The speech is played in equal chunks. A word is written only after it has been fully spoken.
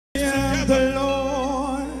am the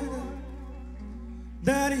Lord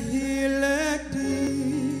that healeth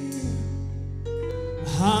thee.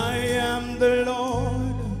 I am the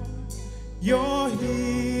Lord, your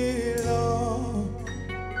healer.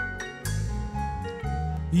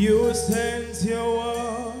 You sent your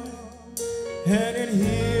word and it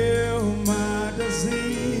healed my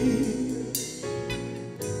disease.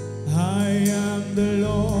 I am the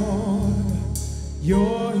Lord,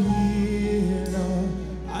 your healer.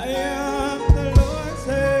 I am the Lord,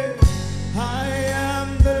 say, I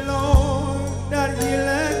am the Lord that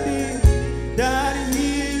healeth thee, that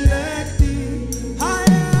healeth thee. I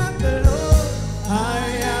am the Lord, I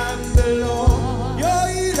am the Lord, your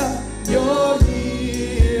healer, your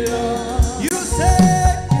healer. You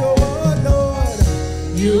said your word, Lord,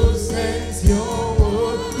 you sent your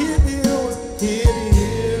word, it heals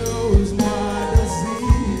my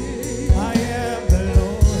disease. I am the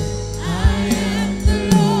Lord, I am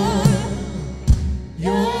the Lord,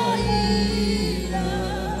 your healer.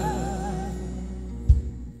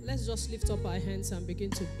 Let's just lift up our hands and begin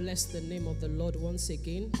to bless the name of the Lord once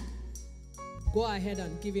again. Go ahead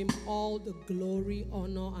and give him all the glory,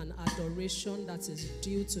 honor, and adoration that is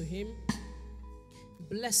due to him.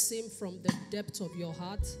 Bless him from the depth of your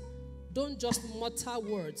heart. Don't just mutter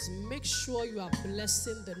words. Make sure you are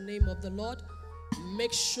blessing the name of the Lord.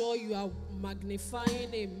 Make sure you are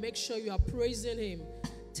magnifying him. Make sure you are praising him.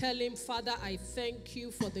 Tell him, Father, I thank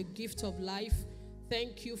you for the gift of life.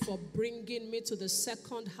 Thank you for bringing me to the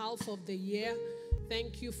second half of the year.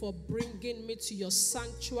 Thank you for bringing me to your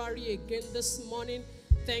sanctuary again this morning.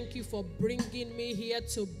 Thank you for bringing me here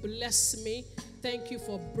to bless me. Thank you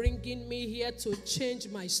for bringing me here to change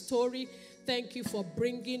my story. Thank you for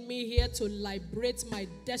bringing me here to liberate my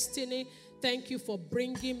destiny. Thank you for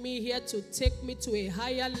bringing me here to take me to a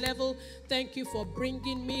higher level. Thank you for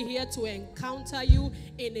bringing me here to encounter you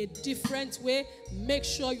in a different way. Make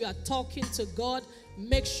sure you are talking to God.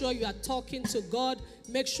 Make sure you are talking to God.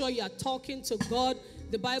 Make sure you are talking to God.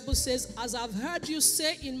 The Bible says, as I've heard you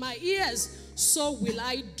say in my ears, so will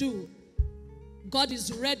I do. God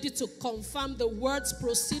is ready to confirm the words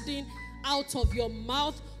proceeding out of your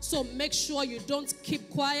mouth. So make sure you don't keep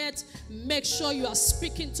quiet. Make sure you are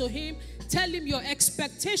speaking to him. Tell him your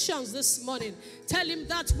expectations this morning. Tell him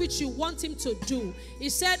that which you want him to do. He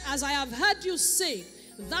said, as I have heard you say,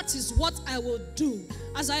 that is what I will do.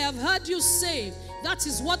 As I have heard you say, that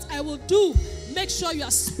is what I will do. Make sure you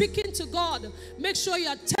are speaking to God. Make sure you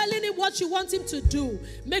are telling him what you want him to do.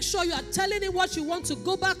 Make sure you are telling him what you want to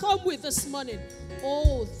go back home with this morning.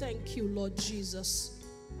 Oh, thank you, Lord Jesus.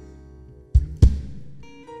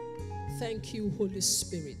 Thank you, Holy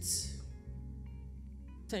Spirit.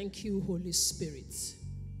 Thank you, Holy Spirit.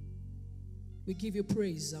 We give you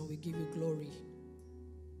praise and we give you glory.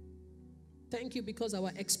 Thank you because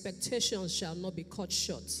our expectations shall not be cut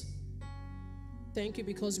short. Thank you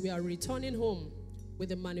because we are returning home with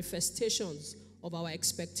the manifestations of our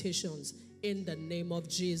expectations in the name of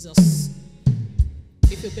Jesus.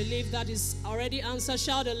 If you believe that is already answered,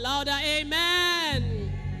 shout a louder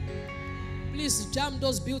amen. Please jam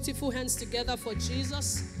those beautiful hands together for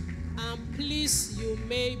Jesus. And please, you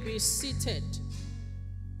may be seated.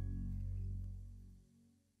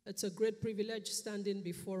 It's a great privilege standing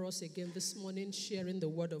before us again this morning, sharing the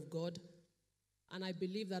word of God. And I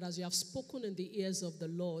believe that as you have spoken in the ears of the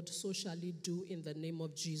Lord, so shall he do in the name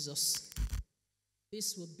of Jesus.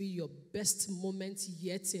 This will be your best moment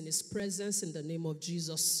yet in his presence in the name of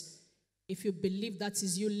Jesus. If you believe that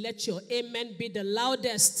is you, let your amen be the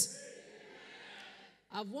loudest.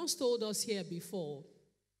 I've once told us here before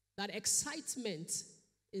that excitement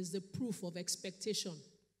is the proof of expectation.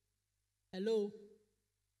 Hello?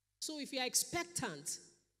 So if you are expectant,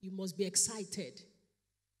 you must be excited.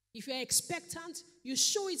 If you are expectant, you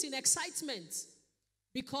show it in excitement.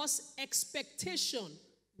 Because expectation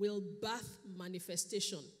will birth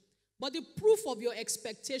manifestation. But the proof of your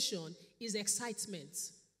expectation is excitement.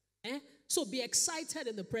 So be excited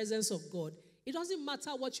in the presence of God. It doesn't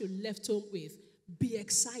matter what you left home with. Be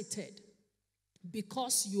excited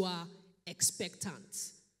because you are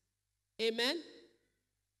expectant. Amen?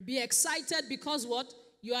 Be excited because what?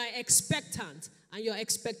 You are expectant, and your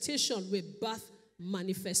expectation will birth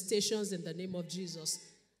manifestations in the name of Jesus.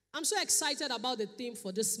 I'm so excited about the theme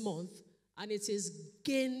for this month, and it is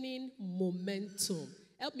gaining momentum.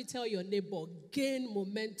 Help me tell your neighbor, gain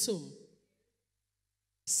momentum.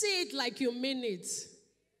 Say it like you mean it.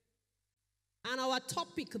 And our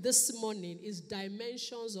topic this morning is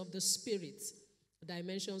dimensions of the Spirit.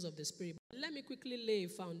 Dimensions of the Spirit. Let me quickly lay a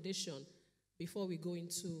foundation before we go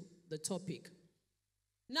into the topic.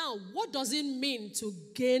 Now, what does it mean to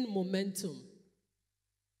gain momentum?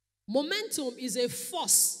 Momentum is a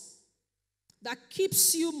force that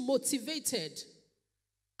keeps you motivated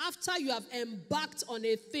after you have embarked on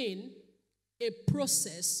a thing, a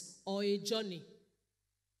process, or a journey.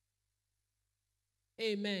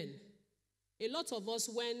 Amen. A lot of us,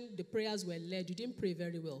 when the prayers were led, you didn't pray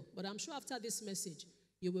very well. But I'm sure after this message,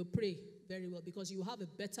 you will pray very well because you have a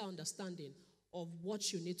better understanding of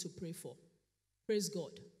what you need to pray for. Praise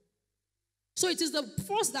God. So it is the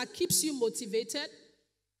force that keeps you motivated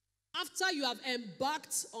after you have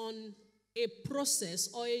embarked on a process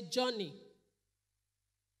or a journey.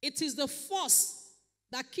 It is the force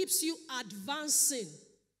that keeps you advancing.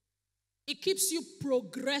 It keeps you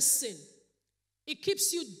progressing. It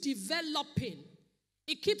keeps you developing.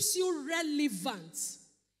 It keeps you relevant.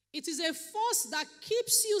 It is a force that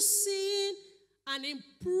keeps you seeing an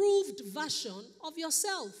improved version of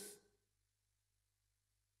yourself.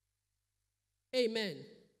 Amen.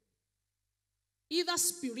 Either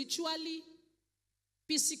spiritually,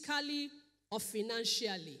 physically, or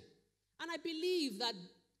financially. And I believe that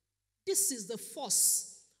this is the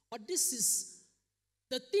force, or this is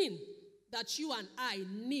the thing that you and I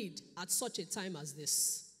need at such a time as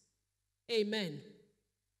this. Amen.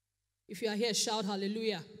 If you are here, shout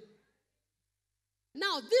hallelujah.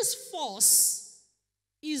 Now, this force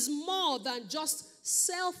is more than just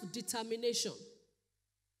self-determination.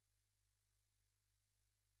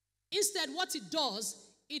 Instead, what it does,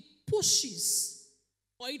 it pushes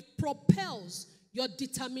or it propels your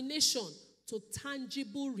determination to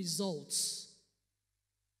tangible results.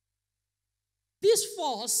 This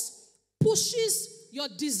force pushes your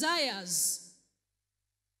desires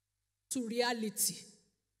to reality.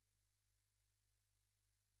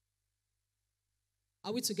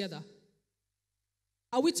 Are we together?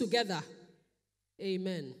 Are we together?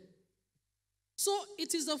 Amen. So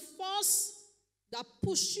it is a force that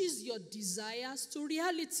pushes your desires to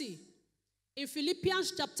reality. In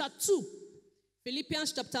Philippians chapter 2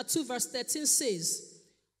 verse 13 says,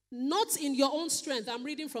 not in your own strength. I'm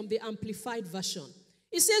reading from the Amplified Version.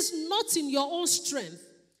 It says, not in your own strength,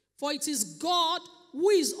 for it is God who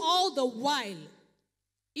is all the while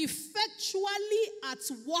effectually at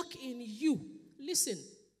work in you. Listen.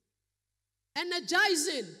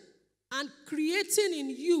 Energizing and creating in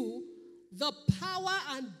you the power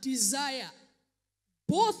and desire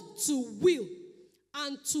both to will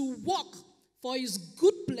and to work for his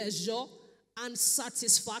good pleasure and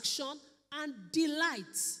satisfaction and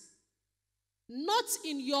delight. Not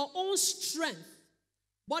in your own strength,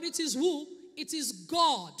 but it is who? It is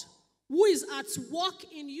God who is at work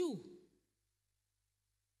in you.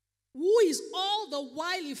 Who is all the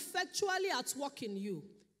while effectually at work in you,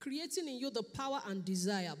 creating in you the power and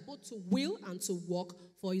desire both to will and to work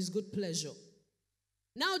for his good pleasure.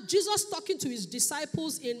 Now, Jesus talking to his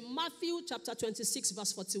disciples in Matthew chapter 26,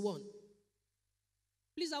 verse 41.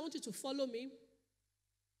 Please, I want you to follow me.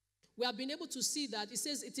 We have been able to see that it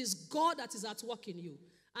says it is God that is at work in you.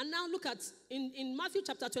 And now look at, in Matthew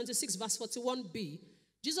chapter 26, verse 41b,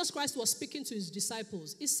 Jesus Christ was speaking to his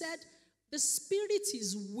disciples. He said, the spirit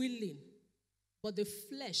is willing, but the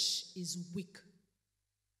flesh is weak.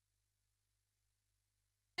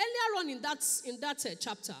 Earlier on in that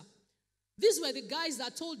chapter, these were the guys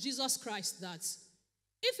that told Jesus Christ that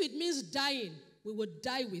if it means dying, we will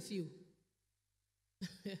die with you.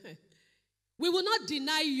 We will not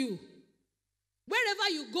deny you. Wherever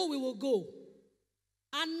you go, we will go.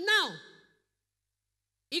 And now,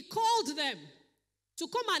 he called them to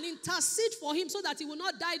come and intercede for him so that he will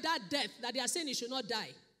not die that death that they are saying he should not die.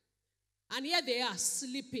 And here they are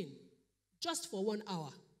sleeping just for 1 hour.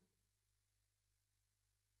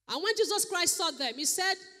 And when Jesus Christ saw them, he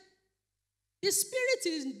said, the spirit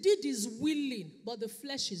indeed is willing, but the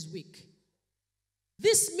flesh is weak.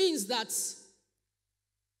 This means that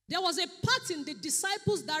there was a part in the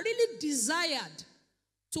disciples that really desired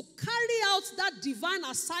to carry out that divine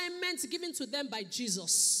assignment given to them by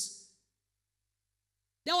Jesus.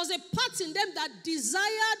 There was a part in them that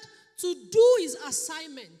desired to do his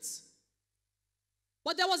assignment.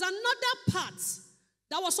 But there was another part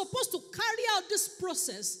that was supposed to carry out this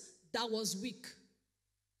process that was weak.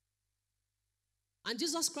 And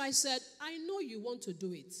Jesus Christ said, I know you want to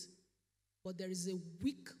do it, but there is a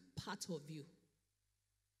weak part of you.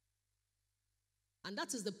 And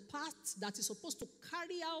that is the part that is supposed to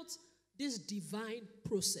carry out this divine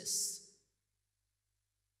process.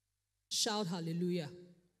 Shout hallelujah.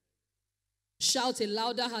 Shout a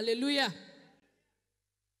louder hallelujah.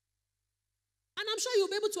 And I'm sure you'll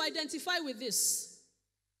be able to identify with this.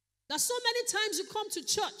 That so many times you come to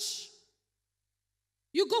church,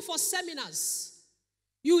 you go for seminars,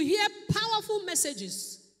 you hear powerful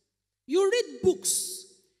messages, you read books,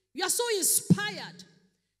 you are inspired.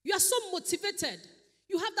 You are so motivated.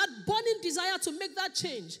 You have that burning desire to make that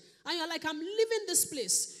change. And you're like, I'm leaving this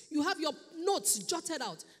place. You have your notes jotted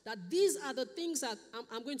out that these are the things that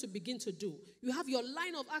I'm going to begin to do. You have your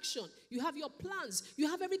line of action. You have your plans. You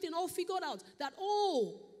have everything all figured out. That,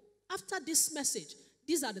 after this message,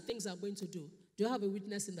 these are the things I'm going to do. Do you have a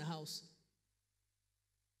witness in the house?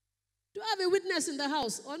 Do you have a witness in the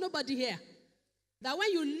house or nobody here? That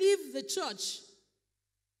when you leave the church,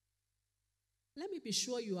 let me be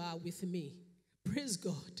sure you are with me. Praise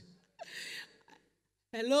God.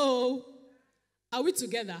 Hello? Are we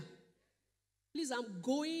together? Please, I'm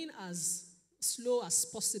going as slow as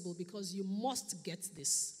possible because you must get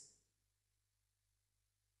this.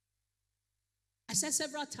 I said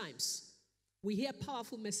several times, we hear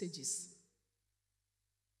powerful messages.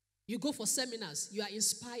 You go for seminars, you are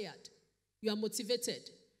inspired, you are motivated,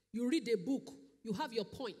 you read a book, you have your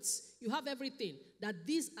points, you have everything, that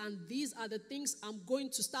these and these are the things I'm going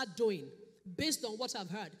to start doing based on what I've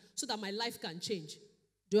heard so that my life can change.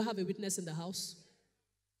 Do you have a witness in the house?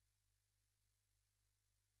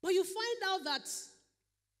 But you find out that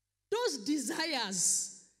those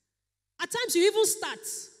desires, at times you even start,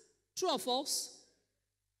 true or false?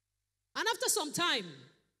 And after some time,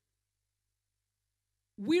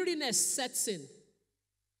 weariness sets in.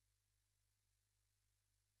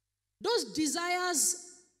 Those desires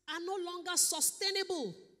are no longer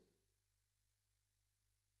sustainable.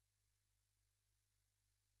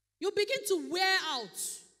 You begin to wear out.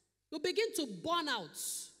 You begin to burn out.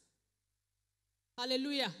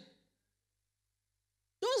 Hallelujah.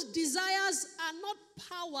 Those desires are not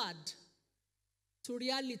powered to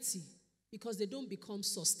reality because they don't become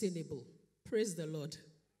sustainable. Praise the Lord.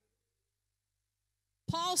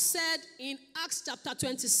 Paul said in Acts chapter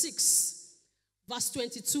 26, verse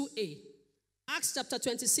 22a. Acts chapter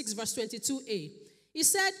 26, verse 22a. He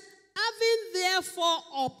said, having therefore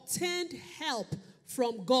obtained help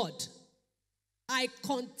from God, I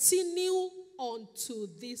continue unto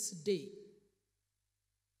this day.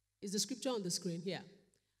 Is the scripture on the screen here?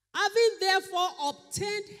 Having therefore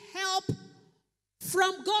obtained help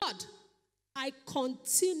from God, I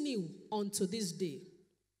continue unto this day.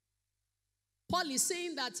 Paul is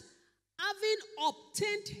saying that having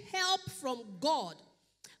obtained help from God,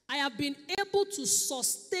 I have been able to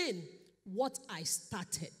sustain what I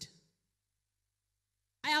started.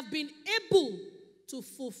 I have been able to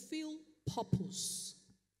fulfill purpose.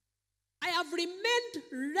 I have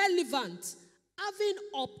remained relevant, having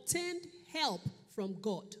obtained help from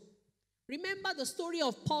God. Remember the story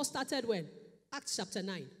of Paul started when? Acts chapter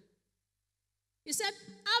 9. He said,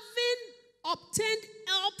 having obtained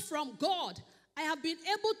help from God, I have been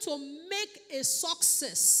able to make a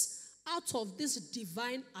success out of this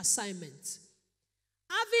divine assignment.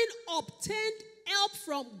 Having obtained help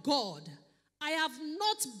from God, I have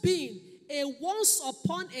not been a once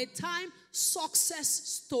upon a time success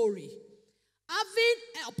story.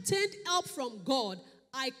 Having obtained help from God,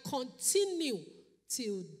 I continue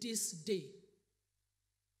till this day.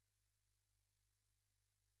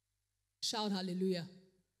 Shout hallelujah.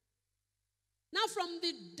 Now, from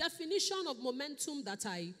the definition of momentum that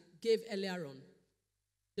I gave earlier on,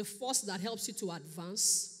 the force that helps you to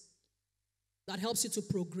advance, that helps you to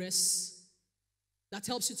progress, that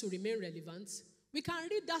helps you to remain relevant, we can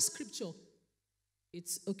read that scripture.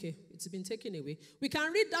 It's okay, it's been taken away. We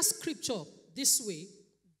can read that scripture this way,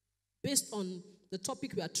 based on the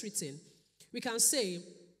topic we are treating. We can say,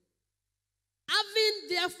 having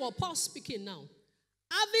therefore, Paul speaking now,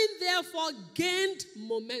 having therefore gained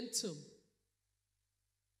momentum,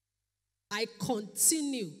 I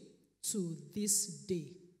continue to this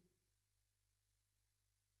day.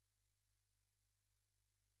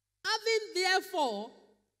 Having therefore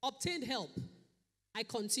obtained help, I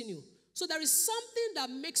continue. So there is something that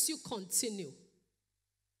makes you continue.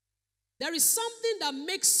 There is something that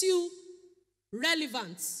makes you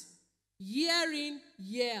relevant year in,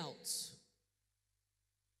 year out.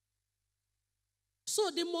 So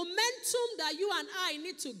the momentum that you and I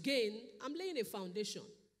need to gain, I'm laying a foundation,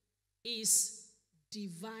 is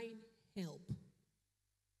divine help.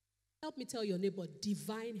 Help me tell your neighbor,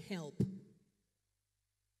 divine help.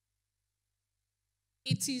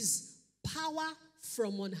 It is power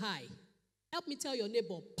from on high. Help me tell your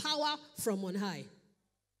neighbor, power from on high.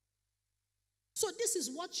 So this is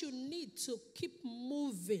what you need to keep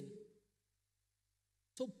moving,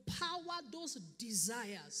 to power those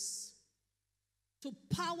desires, to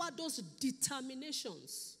power those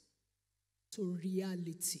determinations to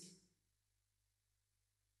reality.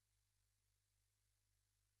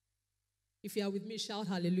 If you are with me, shout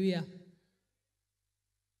hallelujah.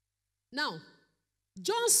 Now,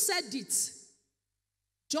 John said it.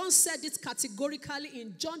 John said it categorically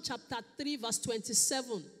in John chapter 3, verse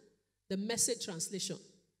 27, the Message translation.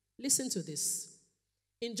 Listen to this.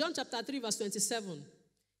 In John chapter 3, verse 27,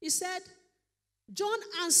 he said, John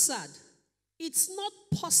answered, it's not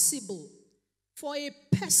possible for a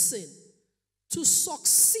person to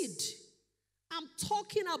succeed. I'm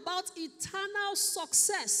talking about eternal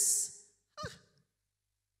success.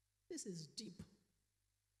 This is deep.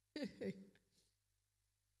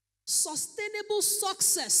 Sustainable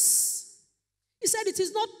success. He said it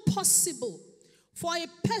is not possible for a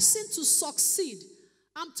person to succeed.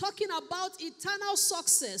 I'm talking about eternal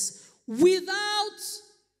success without,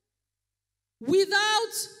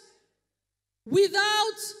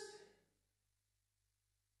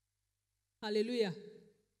 hallelujah.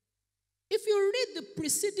 If you read the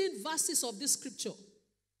preceding verses of this scripture,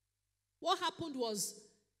 what happened was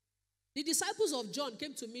the disciples of John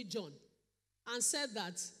came to meet John and said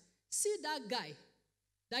that, see that guy,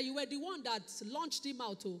 that you were the one that launched him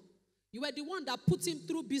out, oh. You were the one that put him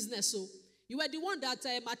through business, oh. You were the one that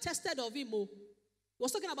attested of him, oh. He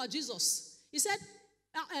was talking about Jesus. He said,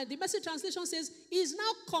 the Message translation says, he's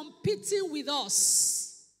now competing with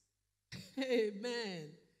us. Amen.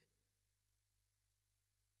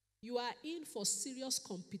 You are in for serious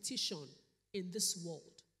competition in this world.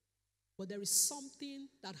 But there is something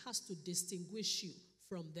that has to distinguish you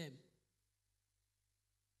from them.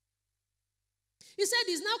 He said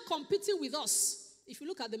he's now competing with us. If you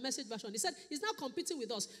look at the Message version, he said he's now competing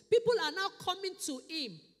with us. People are now coming to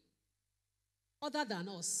him other than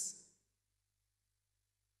us.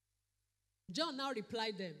 John now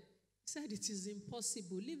replied them. He said it is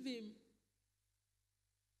impossible. Leave him.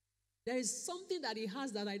 There is something that he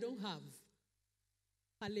has that I don't have.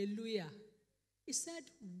 Hallelujah. He said,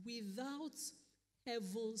 without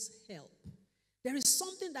heaven's help. There is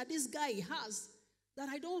something that this guy has that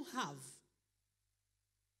I don't have.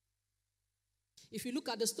 If you look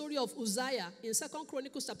at the story of Uzziah in 2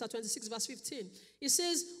 Chronicles chapter 26, verse 15, it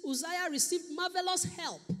says, Uzziah received marvelous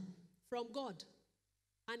help from God,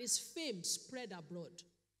 and his fame spread abroad.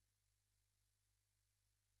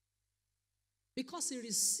 Because he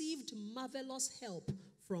received marvelous help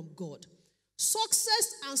from God.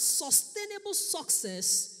 Success and sustainable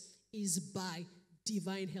success is by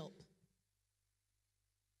divine help.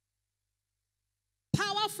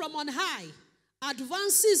 Power from on high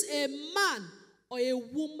advances a man or a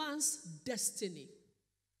woman's destiny.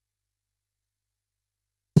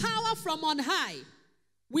 Power from on high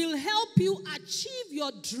will help you achieve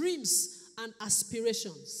your dreams and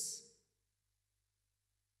aspirations.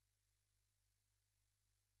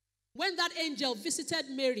 When that angel visited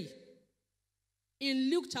Mary in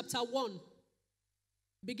Luke chapter 1,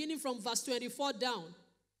 beginning from verse 24 down,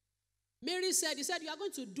 Mary said, he said, you are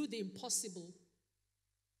going to do the impossible.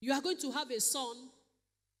 You are going to have a son.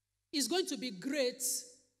 He's going to be great.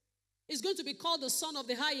 He's going to be called the Son of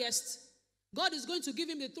the Highest. God is going to give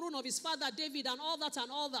him the throne of his father David and all that and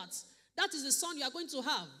all that. That is the son you are going to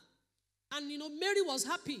have. And Mary was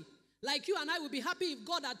happy. Like you and I would be happy if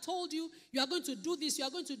God had told you, you are going to do this, you are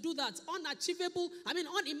going to do that.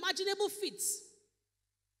 Unimaginable feats.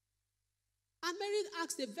 And Mary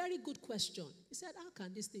asked a very good question. He said, how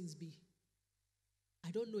can these things be? I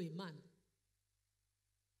don't know a man.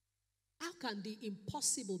 How can the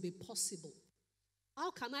impossible be possible?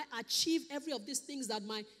 How can I achieve every of these things that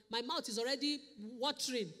my mouth is already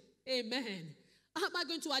watering? Amen. How am I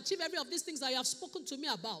going to achieve every of these things that you have spoken to me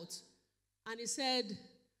about? And he said,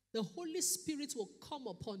 the Holy Spirit will come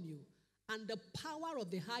upon you, and the power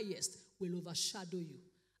of the highest will overshadow you.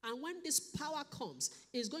 And when this power comes,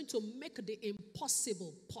 it's going to make the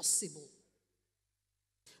impossible possible.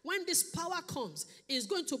 When this power comes, it's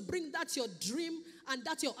going to bring that your dream and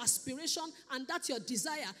that your aspiration and that your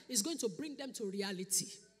desire is going to bring them to reality.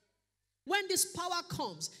 When this power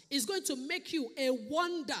comes, it's going to make you a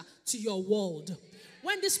wonder to your world.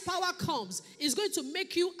 When this power comes, it's going to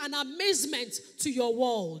make you an amazement to your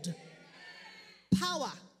world.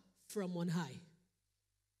 Power from on high.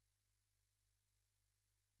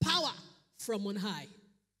 Power from on high.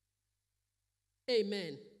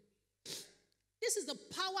 Amen. This is the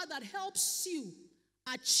power that helps you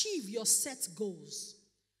achieve your set goals.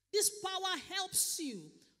 This power helps you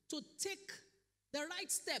to take the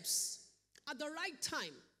right steps at the right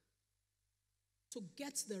time to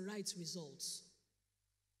get the right results.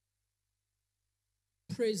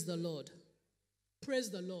 Praise the Lord. Praise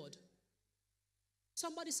the Lord.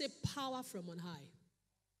 Somebody say power from on high.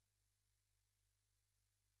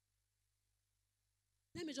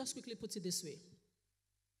 Let me just quickly put it this way.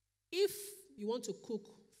 If you want to cook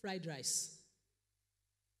fried rice,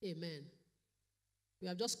 amen, We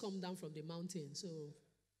have just come down from the mountain, so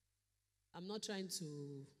I'm not trying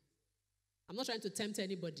to tempt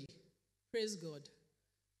anybody. Praise God.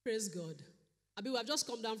 Praise God. I mean, we have just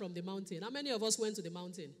come down from the mountain. How many of us went to the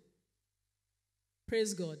mountain?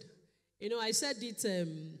 Praise God. You know, I said it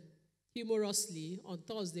humorously on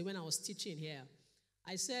Thursday when I was teaching here.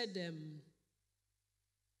 I said,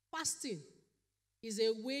 fasting is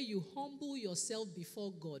a way you humble yourself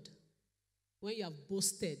before God when you have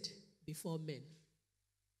boasted before men.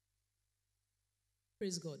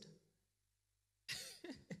 Praise God.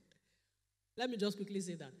 Let me just quickly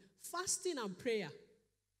say that. Fasting and prayer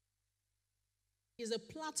is a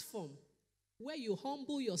platform where you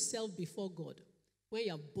humble yourself before God when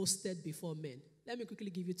you have boasted before men. Let me quickly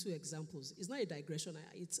give you 2 examples. It's not a digression.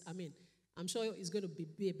 I'm sure it's going to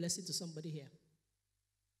be a blessing to somebody here.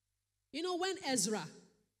 You know, when Ezra,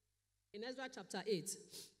 in Ezra chapter 8,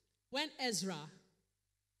 when Ezra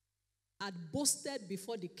had boasted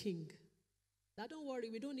before the king, that don't worry,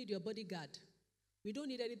 we don't need your bodyguard. We don't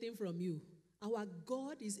need anything from you. Our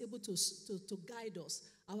God is able to guide us.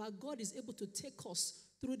 Our God is able to take us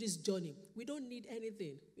through this journey. We don't need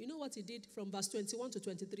anything. You know what he did from verse 21 to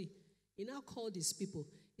 23? He now called his people.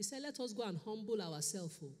 He said, let us go and humble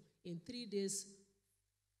ourselves in 3 days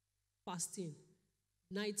fasting,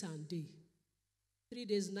 night and day. 3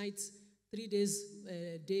 days night, 3 days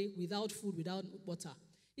day without food, without water.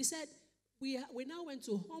 He said, we now went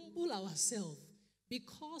to humble ourselves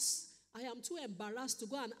because I am too embarrassed to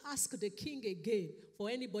go and ask the king again for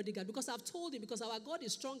any bodyguard because I've told him, because our God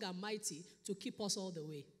is strong and mighty to keep us all the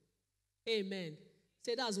way. Amen.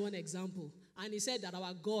 Say that's one example. And he said that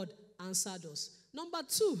our God answered us. Number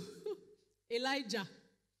 2, Elijah.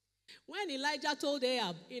 When Elijah told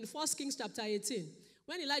Ahab in 1 Kings chapter 18,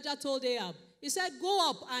 when Elijah told Ahab, he said, go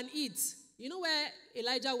up and eat. You know where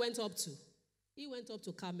Elijah went up to? He went up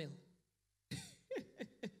to Carmel.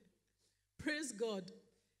 Praise God.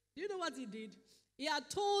 Do you know what he did? He had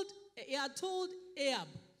told Ahab,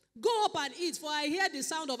 go up and eat, for I hear the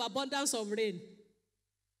sound of abundance of rain.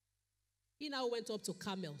 He now went up to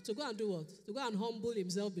Carmel to go and do what? To go and humble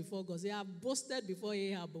himself before God. He had boasted before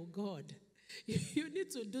Ahab, oh God, you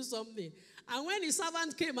need to do something. And when his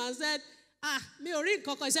servant came and said, me ring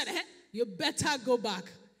koko, he said, you better go back.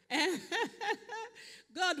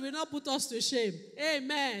 God will not put us to shame.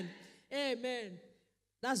 Amen. Amen.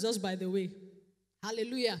 That's just by the way.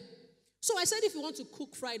 Hallelujah. So I said if you want to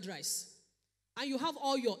cook fried rice and you have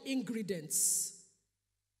all your ingredients,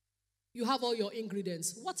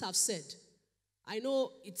 what I've said, I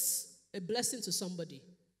know it's a blessing to somebody.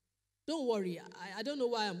 Don't worry, I don't know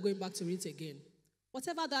why I'm going back to it again.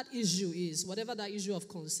 Whatever that issue is, whatever that issue of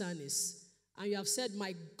concern is, and you have said,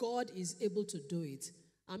 my God is able to do it,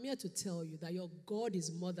 I'm here to tell you that your God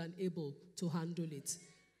is more than able to handle it.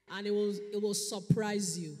 And it will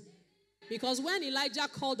surprise you. Because when Elijah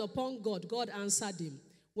called upon God, God answered him.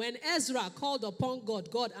 When Ezra called upon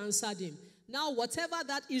God, God answered him. Now, whatever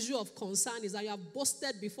that issue of concern is that you have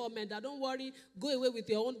boasted before men, that don't worry, go away with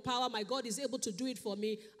your own power. My God is able to do it for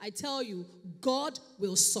me. I tell you, God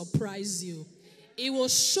will surprise you. He will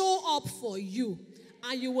show up for you,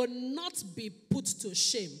 and you will not be put to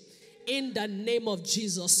shame in the name of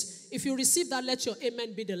Jesus. If you receive that, let your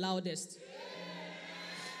amen be the loudest.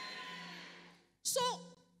 So,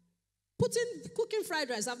 cooking fried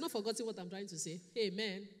rice, I've not forgotten what I'm trying to say.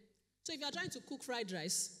 Amen. So if you're trying to cook fried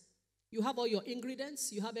rice, you have all your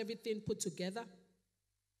ingredients, you have everything put together.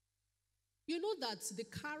 You know that the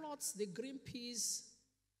carrots, the green peas,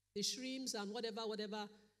 the shrimps, and whatever,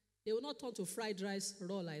 they will not turn to fried rice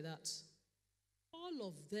raw like that. All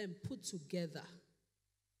of them put together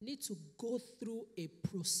need to go through a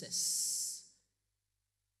process.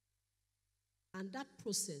 And that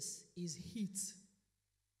process is heat.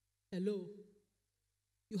 Hello.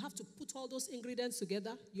 You have to put all those ingredients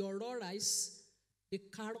together, your raw rice, the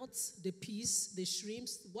carrots, the peas, the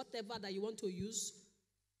shrimps, whatever that you want to use,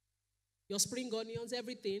 your spring onions,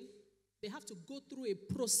 everything. They have to go through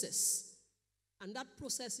a process. And that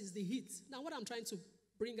process is the heat. Now, what I'm trying to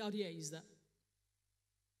bring out here is that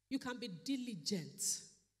you can be diligent.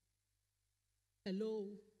 Hello.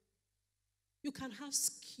 You can have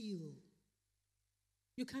skill.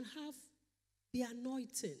 You can have the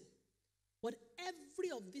anointing. But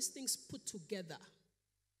every of these things put together,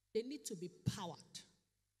 they need to be powered.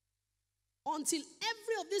 Until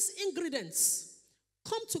every of these ingredients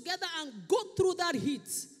come together and go through that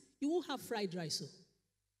heat, you won't have fried rice.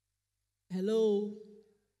 Hello?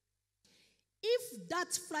 If that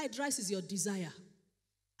fried rice is your desire,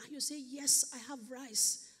 and you say, yes, I have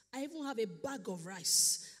rice. I even have a bag of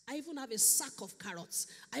rice. I even have a sack of carrots.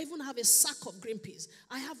 I even have a sack of green peas.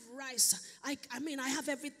 I have rice. I have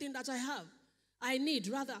everything that I need,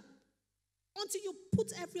 rather. Until you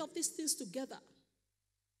put every of these things together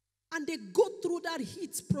and they go through that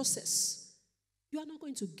heat process, you are not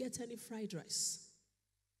going to get any fried rice.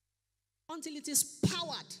 Until it is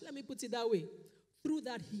powered, let me put it that way, through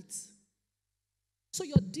that heat. So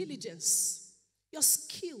your diligence, your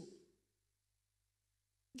skill,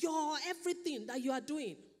 your everything that you are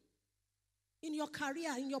doing in your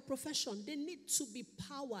career, in your profession, they need to be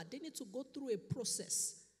powered. They need to go through a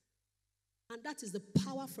process. And that is the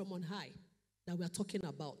power from on high that we are talking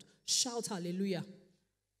about. Shout hallelujah.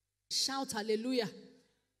 Shout hallelujah.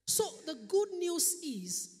 So the good news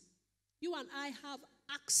is you and I have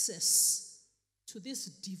access to this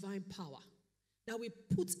divine power, that we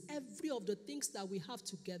put every of the things that we have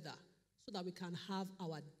together so that we can have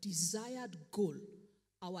our desired goal,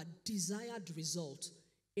 our desired result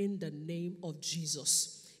in the name of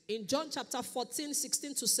Jesus. In John chapter 14,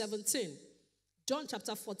 16 to 17, John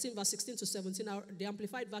chapter 14, verse 16 to 17, the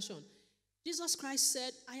Amplified Version, Jesus Christ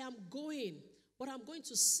said, I am going, but I'm going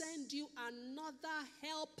to send you another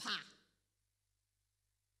helper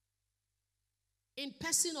in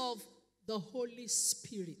person of the Holy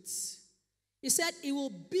Spirit. He said, he will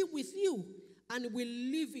be with you and will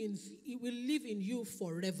live in you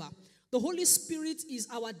forever. The Holy Spirit is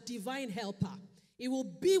our divine helper. He will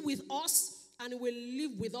be with us and will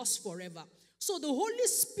live with us forever. So the Holy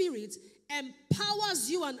Spirit empowers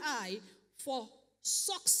you and I for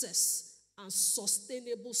success and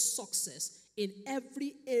sustainable success in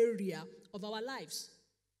every area of our lives.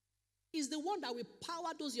 He's the one that will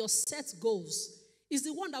power those your set goals. Is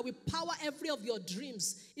the one that will power every of your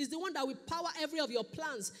dreams. Is the one that will power every of your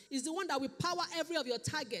plans. Is the one that will power every of your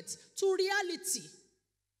targets to reality.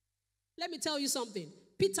 Let me tell you something.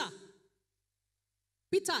 Peter,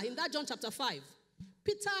 in that John chapter 5,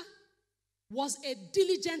 Peter was a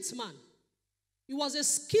diligent man. He was a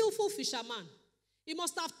skillful fisherman. He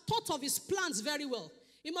must have thought of his plans very well.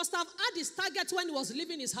 He must have had his target when he was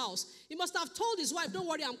leaving his house. He must have told his wife, don't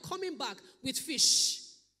worry, I'm coming back with fish.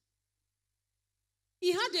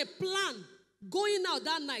 He had a plan going out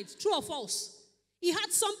that night, true or false. He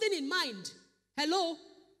had something in mind. Hello?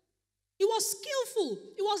 He was skillful.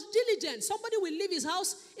 He was diligent. Somebody will leave his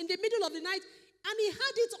house in the middle of the night, and he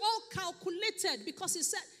had it all calculated because he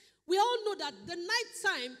said, we all know that the night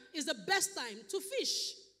time is the best time to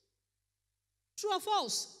fish. True or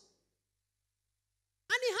false?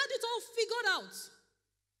 And he had it all figured out.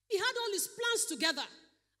 He had all his plans together.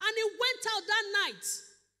 And he went out that night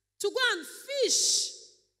to go and fish.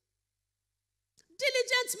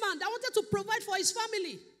 Diligent man that wanted to provide for his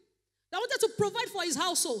family. That wanted to provide for his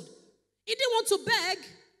household. He didn't want to beg.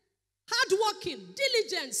 Hardworking,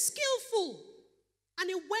 diligent, skillful. And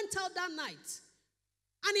he went out that night.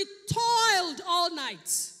 And he toiled all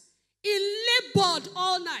night. He labored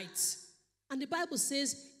all night. And the Bible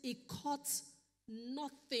says he caught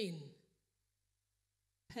nothing.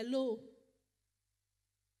 Hello?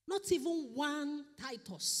 Not even one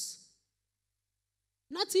Titus.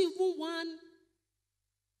 Not even one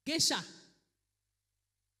geisha.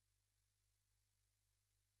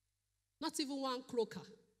 Not even one croaker.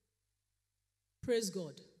 Praise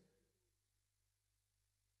God.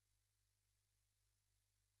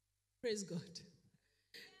 Praise God.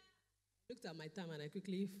 Looked at my time and I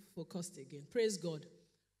quickly focused again. Praise God.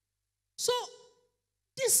 So,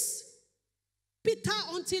 this Peter,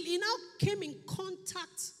 until he now came in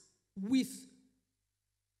contact with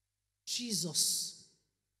Jesus,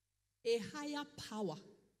 a higher power.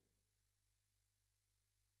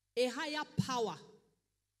 A higher power.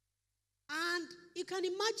 And you can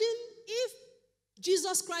imagine if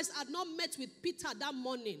Jesus Christ had not met with Peter that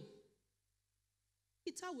morning,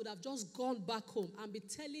 Peter would have just gone back home and be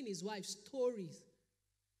telling his wife stories.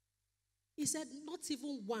 He said, not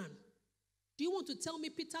even one. Do you want to tell me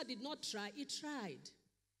Peter did not try? He tried.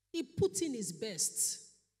 He put in his best.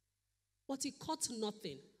 But he caught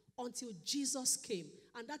nothing until Jesus came.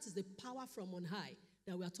 And that is the power from on high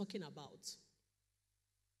that we are talking about.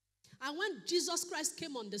 And when Jesus Christ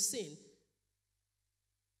came on the scene,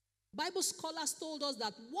 Bible scholars told us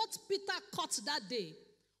that what Peter caught that day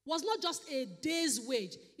was not just a day's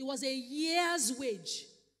wage. It was a year's wage.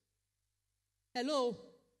 Hello?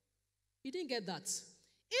 You didn't get that.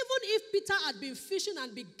 Even if Peter had been fishing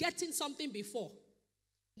and been getting something before,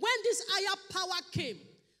 when this higher power came,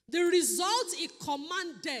 the result it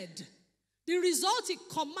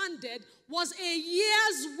commanded was a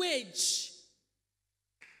year's wage.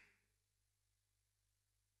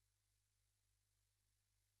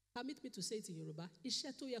 Permit me to say it in Yoruba.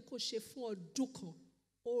 Iṣẹ́ tó yẹ kó ṣe fún ọdún kan,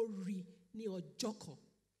 Ori ni ọjọ́ kan.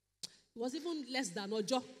 It was even less than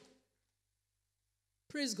ọjọ́.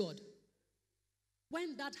 Praise God.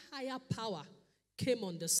 When that higher power came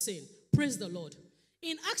on the scene, praise the Lord.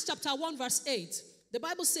 In Acts chapter 1 verse 8, the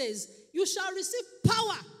Bible says, you shall receive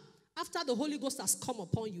power after the Holy Ghost has come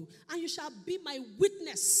upon you, and you shall be my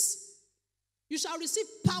witness. You shall receive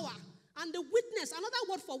power. And the witness, another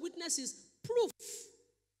word for witness is proof.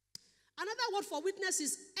 Another word for witness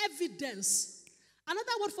is evidence.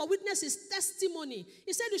 Another word for witness is testimony.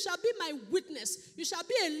 He said, you shall be my witness. You shall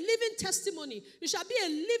be a living testimony. You shall be a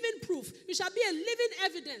living proof. You shall be a living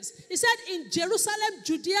evidence. He said, in Jerusalem,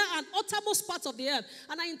 Judea, and uttermost parts of the earth.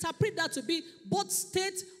 And I interpret that to be both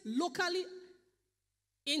state, locally,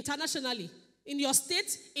 internationally. In your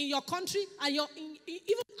state, in your country, and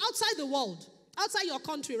even outside the world. Outside your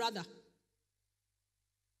country, rather.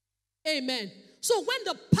 Amen. So when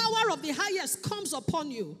the power of the highest comes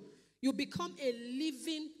upon you, you become a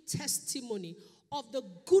living testimony of the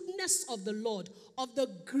goodness of the Lord, of the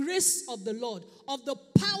grace of the Lord, of the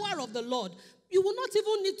power of the Lord. You will not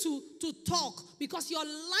even need to talk, because your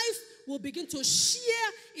life will begin to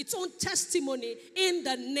share its own testimony in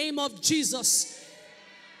the name of Jesus.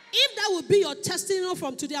 If that will be your testimony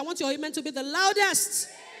from today, I want your amen to be the loudest.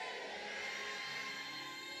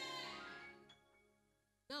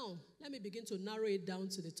 Now, let me begin to narrow it down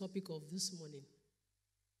to the topic of this morning.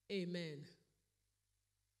 Amen.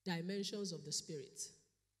 Dimensions of the Spirit.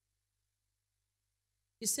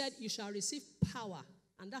 He said, you shall receive power.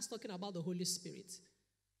 And that's talking about the Holy Spirit.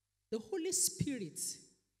 The Holy Spirit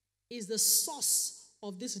is the source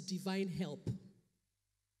of this divine help.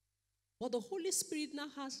 But the Holy Spirit now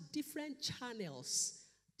has different channels,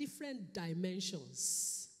 different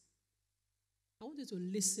dimensions. I want you to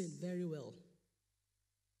listen very well.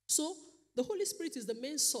 So, the Holy Spirit is the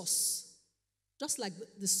main source. Just like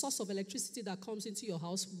the source of electricity that comes into your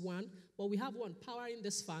house, one, but we have one powering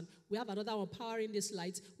this fan, we have another one powering this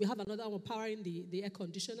light, we have another one powering the air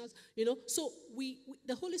conditioners, So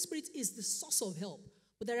the Holy Spirit is the source of help,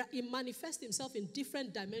 but he manifests himself in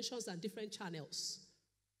different dimensions and different channels.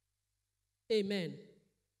 Amen.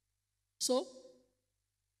 So,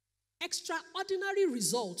 extraordinary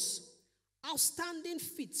results, outstanding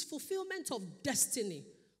feats, fulfillment of destiny,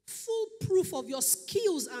 full proof of your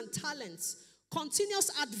skills and talents, continuous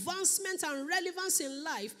advancement and relevance in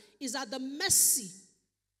life is at the mercy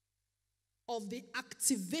of the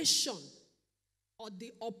activation or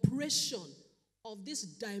the operation of these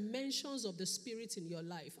dimensions of the Spirit in your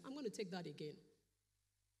life. I'm going to take that again.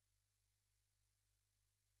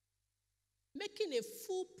 Making a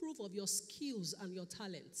full proof of your skills and your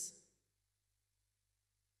talents.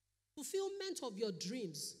 Fulfillment of your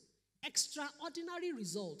dreams. Extraordinary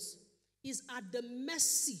results is at the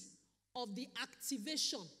mercy of the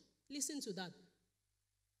activation, listen to that,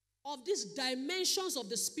 of these dimensions of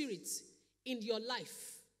the Spirit in your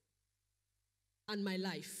life and my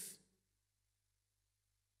life.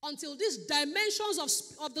 Until these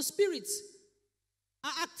dimensions of the Spirit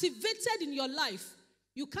are activated in your life,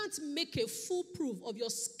 you can't make a full proof of your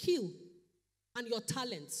skill and your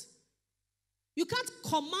talent. You can't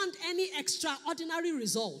command any extraordinary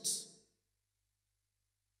results.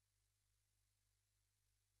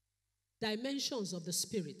 Dimensions of the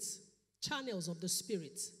Spirit. Channels of the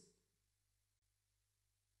Spirit.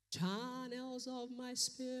 Channels of my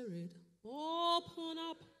spirit, open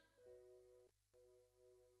up.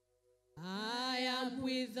 I am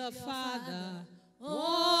with the Father,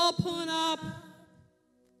 open up.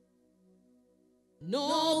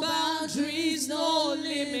 No boundaries, no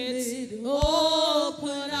limits,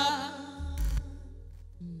 open up.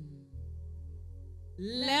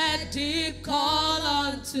 Let deep call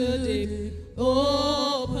unto deep,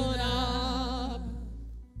 open up.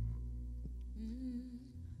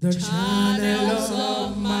 The channels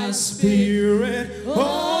of my spirit,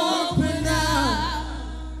 open up.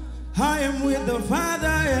 I am with the Father,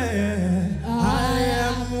 yeah. I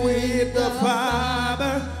am with the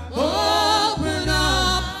Father, open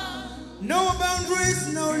up. No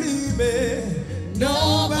boundaries, no limit.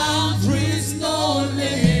 No boundaries, no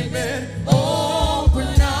limit.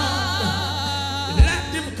 Open up. Let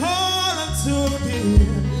him call unto thee.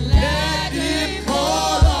 Let him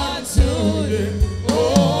call unto thee.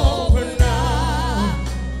 Open up.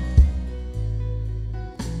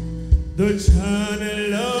 The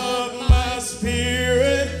channel of my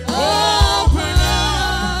spirit, open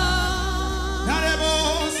up. Not a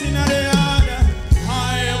boss, not a other. I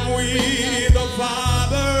am with the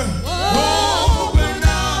Father. Open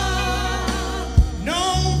up. No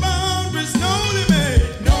boundaries, no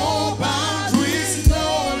limit. No boundaries, no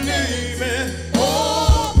limit.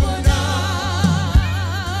 Open up.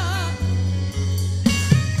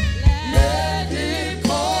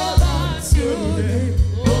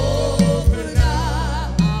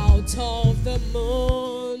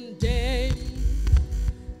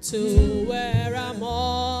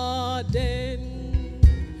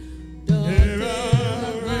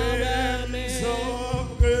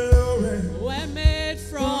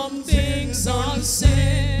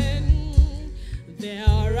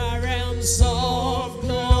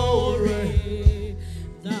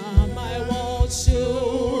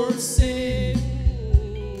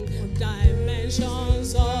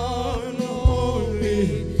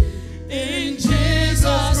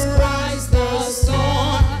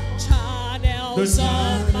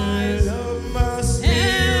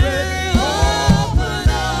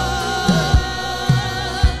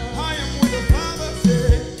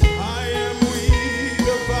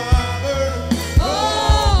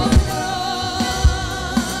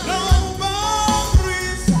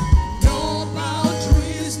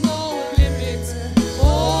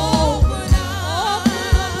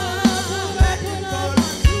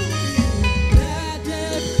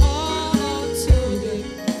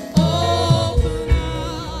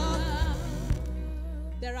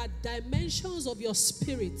 your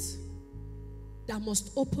spirit that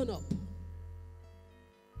must open up.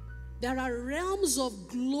 There are realms of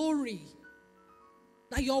glory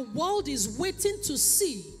that your world is waiting to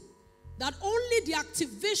see, that only the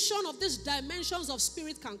activation of these dimensions of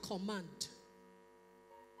spirit can command.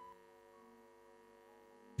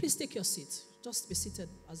 Please take your seat. Just be seated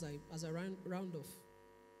as I round off.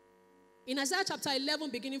 In Isaiah chapter 11,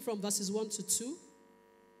 beginning from verses 1 to 2,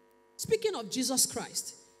 speaking of Jesus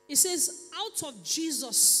Christ, it says, out of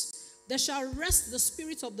Jesus there shall rest the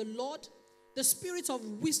Spirit of the Lord, the Spirit of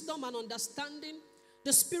wisdom and understanding,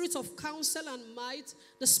 the Spirit of counsel and might,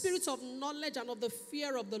 the Spirit of knowledge and of the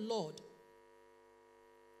fear of the Lord.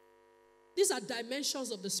 These are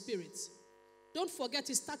dimensions of the Spirit. Don't forget,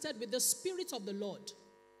 it started with the Spirit of the Lord.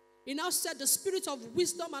 He now said the Spirit of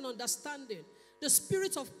wisdom and understanding, the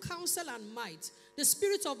Spirit of counsel and might, the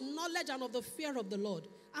Spirit of knowledge and of the fear of the Lord.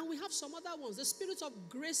 And we have some other ones, the Spirit of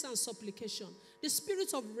grace and supplication, the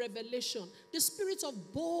Spirit of revelation, the Spirit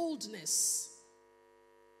of boldness.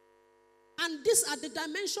 And these are the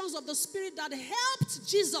dimensions of the Spirit that helped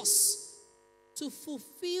Jesus to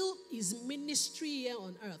fulfill his ministry here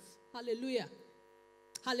on earth. Hallelujah.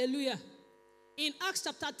 Hallelujah. In Acts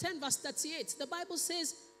chapter 10 verse 38, the Bible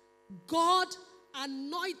says, God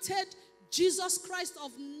anointed Jesus Christ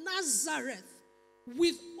of Nazareth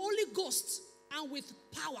with Holy Ghost and with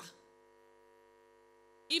power.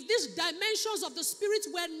 If these dimensions of the Spirit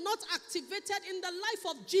were not activated in the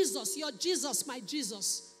life of Jesus, your Jesus, my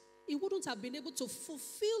Jesus, he wouldn't have been able to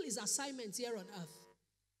fulfill his assignment here on earth.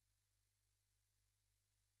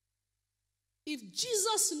 If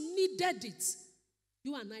Jesus needed it,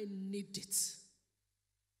 you and I need it.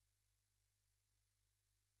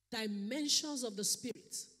 Dimensions of the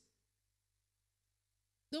Spirit.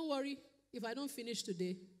 Don't worry, if I don't finish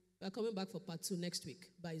today, we're coming back for part 2 next week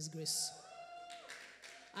by his grace.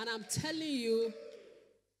 And I'm telling you,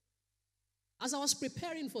 as I was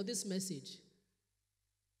preparing for this message,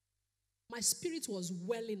 my spirit was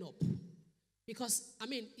welling up. Because,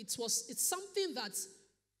 it's something that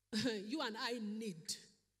you and I need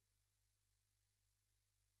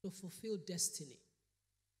to fulfill destiny.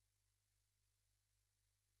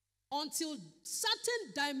 Until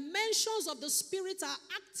certain dimensions of the Spirit are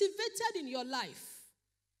activated in your life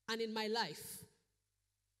and in my life,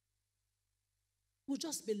 we'll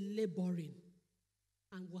just be laboring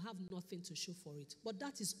and we'll have nothing to show for it. But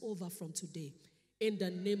that is over from today. In the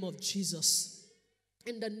name of Jesus.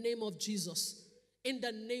 In the name of Jesus. In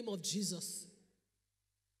the name of Jesus.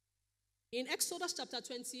 In Exodus chapter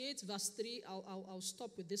 28 verse 3, I'll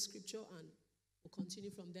stop with this scripture and we'll continue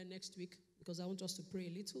from there next week because I want us to pray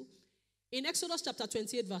a little. In Exodus chapter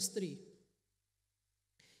 28 verse 3,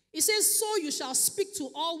 it says, so you shall speak to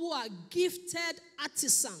all who are gifted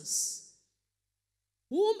artisans,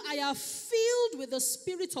 whom I have filled with the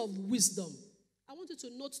spirit of wisdom. I want you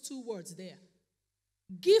to note 2 words there.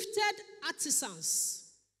 Gifted artisans,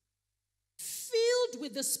 filled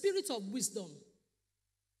with the spirit of wisdom.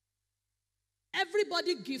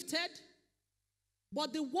 Everybody gifted,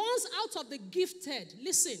 but the ones out of the gifted,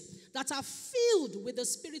 listen, that are filled with the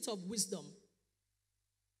spirit of wisdom.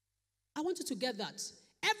 I want you to get that.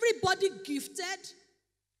 Everybody gifted,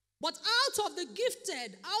 but out of the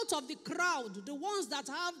gifted, out of the crowd, the ones that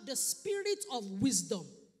have the spirit of wisdom.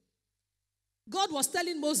 God was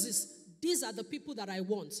telling Moses, these are the people that I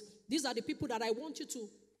want. These are the people that I want you to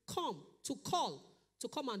come, to call, to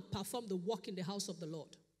come and perform the work in the house of the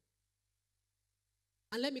Lord.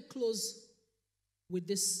 And let me close with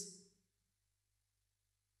this.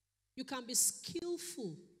 You can be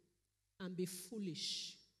skillful and be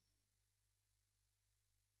foolish.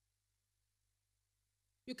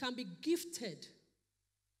 You can be gifted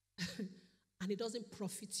and it doesn't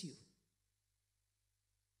profit you.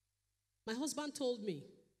 My husband told me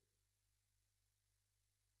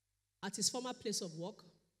at his former place of work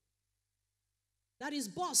that his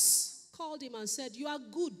boss called him and said, you are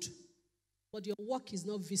good, but your work is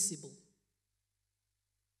not visible.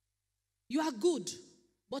 You are good,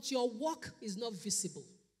 but your work is not visible.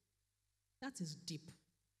 That is deep.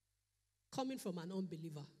 Coming from an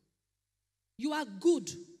unbeliever. You are good,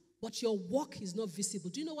 but your work is not visible.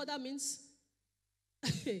 Do you know what that means?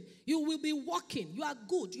 You will be working. You are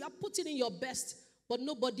good. You are putting in your best, but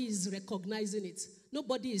nobody is recognizing it.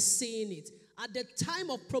 Nobody is seeing it. At the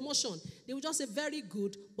time of promotion, they will just say very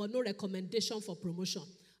good, but no recommendation for promotion.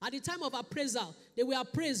 At the time of appraisal, they will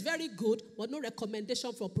appraise very good, but no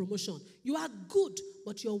recommendation for promotion. You are good,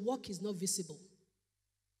 but your work is not visible.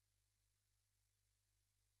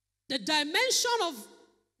 The dimension of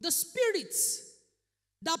the Spirit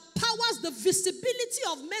that powers the visibility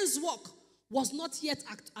of men's work was not yet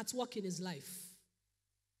at work in his life.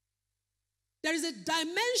 There is a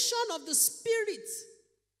dimension of the Spirit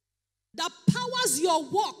that powers your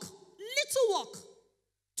walk, little walk,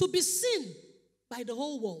 to be seen by the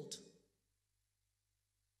whole world.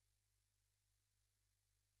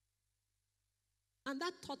 And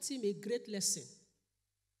that taught him a great lesson.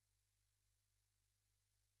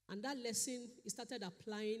 And that lesson he started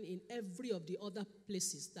applying in every of the other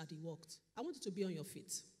places that he walked. I want you to be on your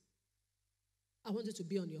feet. I want you to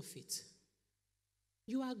be on your feet.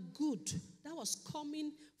 You are good. That was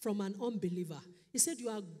coming from an unbeliever. He said, you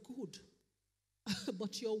are good,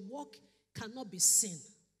 but your work cannot be seen.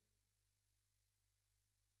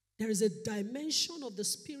 There is a dimension of the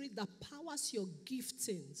Spirit that powers your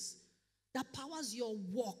giftings, that powers your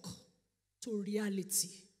walk to reality.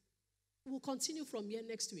 We'll continue from here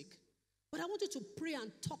next week. But I want you to pray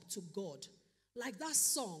and talk to God. Like that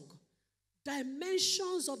song,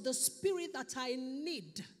 dimensions of the Spirit that I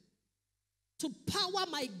need to power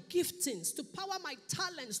my giftings, to power my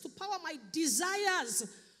talents, to power my desires,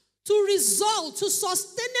 to result, to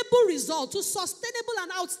sustainable result, to sustainable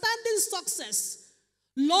and outstanding success.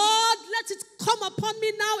 Lord, let it come upon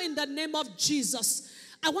me now in the name of Jesus.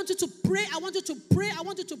 I want you to pray, I want you to pray, I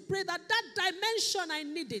want you to pray that dimension, I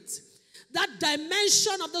need it. That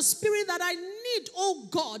dimension of the Spirit that I need, oh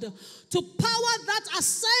God, to power that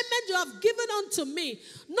assignment you have given unto me,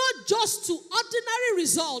 not just to ordinary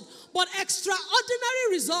result, but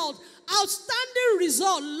extraordinary result, outstanding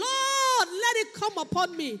result. Lord, let it come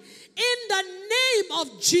upon me. In the name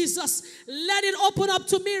of Jesus, let it open up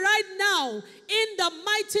to me right now. In the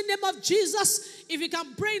mighty name of Jesus. If you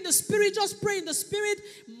can pray in the Spirit, just pray in the Spirit.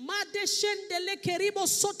 Let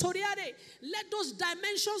those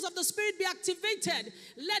dimensions of the Spirit be activated.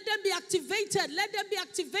 Let them be activated. Let them be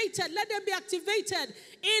activated. Let them be activated.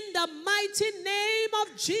 In the mighty name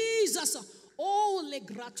of Jesus. Oh, le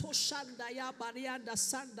grato shandaya barianda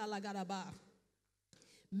sanda lagaraba.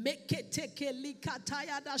 Meketeke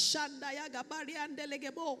likataya da shandaya gabariande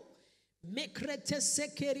legebo. Mekrete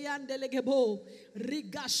sekeriande legebo.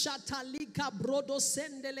 Rigashata lika brodo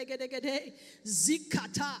sende legedegede.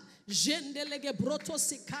 Zikata jendelege broto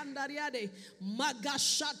sikandariade.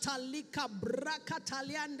 Magashata lika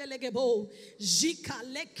brakataliande legebo. Jika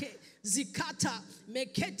leke zikata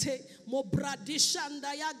mekete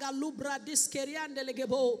mobradishandaya galubradiskeriande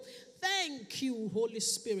legebo. Thank you, Holy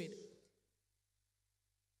Spirit.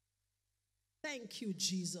 Thank you,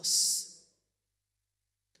 Jesus.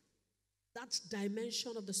 That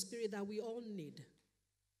dimension of the Spirit that we all need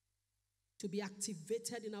to be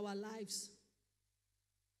activated in our lives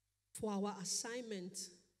for our assignment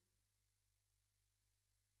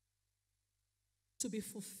to be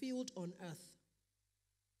fulfilled on earth.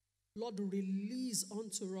 Lord, release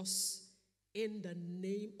unto us in the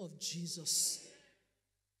name of Jesus.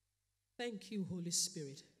 Thank you, Holy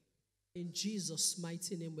Spirit. In Jesus'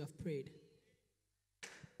 mighty name we have prayed.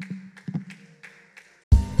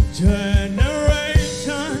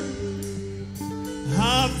 Generation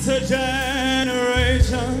after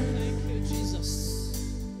generation, thank you, Jesus.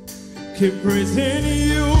 keep praising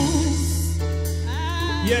you,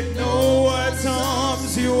 yet no one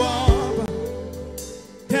sums you up.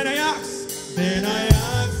 Then I ask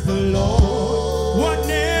the Lord, what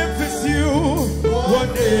name is you?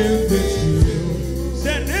 What name is you?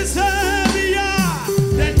 Then this is the year,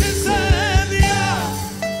 then this is the year.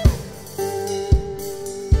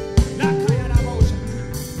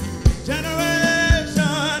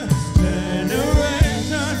 Generation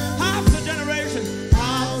after generation,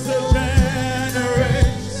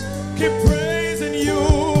 keep praising you,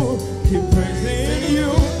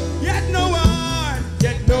 yet no one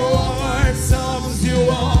sums you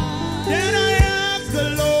up. Then I ask the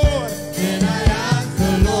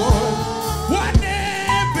Lord, what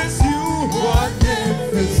name is you? What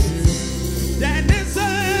name is you? Then this is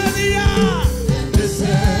the year, this is the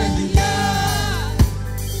year.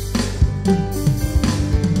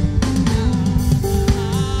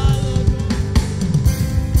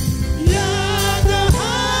 You're the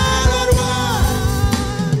hallowed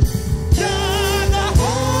one. You're the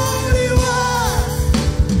holy one.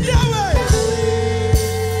 Yahweh.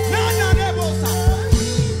 None of them will stop.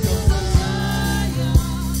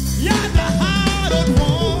 You're the hallowed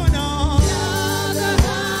one.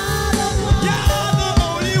 You're the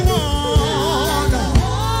holy one.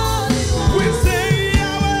 We say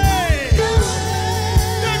Yahweh,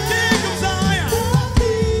 the King of Zion.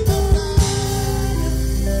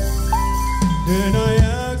 Then I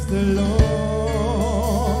asked the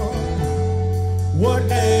Lord, what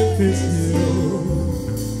name is you?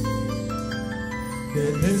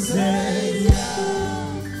 Then he said,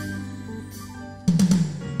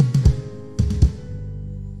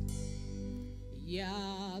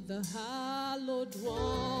 the hallowed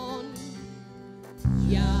one.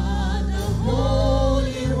 You're the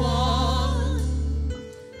Holy One.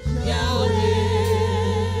 Yahweh,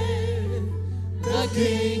 the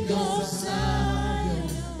King of Zion.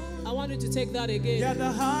 I want you to take that again. You're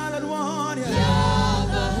the hallowed one. You're the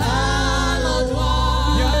hallowed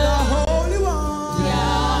one. You're the Holy One.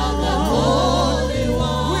 You're the Holy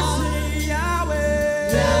One. We sing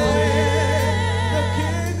Yahweh, Yahweh, the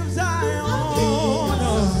King of Zion.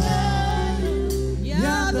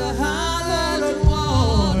 You're the hallowed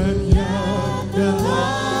one. You're the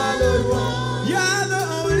hallowed one. You're the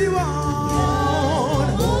Holy One.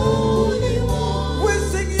 We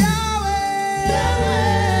sing Yahweh, Yahweh.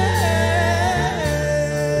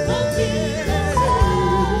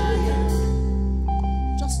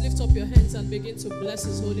 Just lift up your hands and begin to bless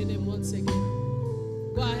his holy name once again.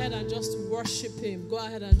 Go ahead and just worship him. Go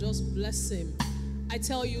ahead and just bless him. I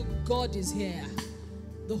tell you, God is here.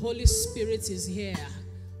 The Holy Spirit is here.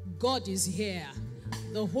 God is here.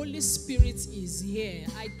 The Holy Spirit is here.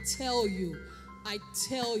 I tell you,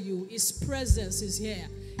 his presence is here.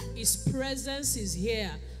 His presence is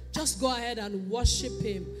here. Just go ahead and worship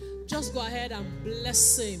him. Just go ahead and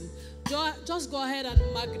bless him. Just go ahead and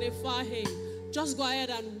magnify him. Just go ahead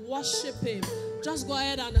and worship him. Just go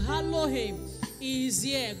ahead and hallow him. He is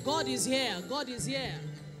here. God is here. God is here.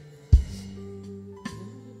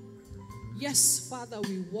 Yes, Father,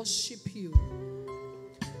 we worship you.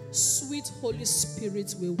 Sweet Holy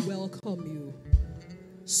Spirit, we welcome you.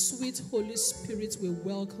 Sweet Holy Spirit, we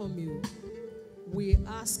welcome you. We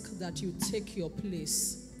ask that you take your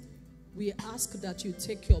place. We ask that you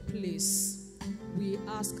take your place. We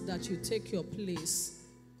ask that you take your place.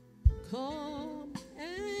 Come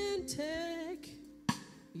and take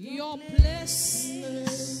your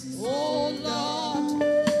place, oh Lord.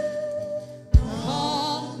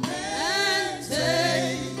 Come and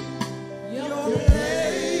take your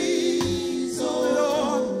place, oh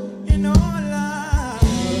Lord, In our lives,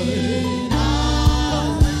 in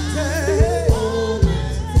our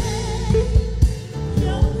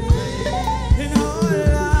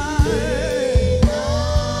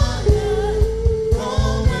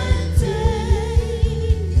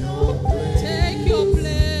take your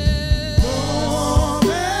place. Come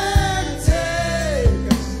and take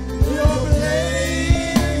your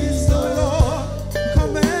place, oh Lord.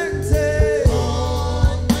 Come and take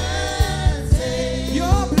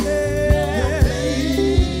your place,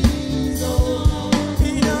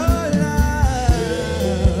 in our lives.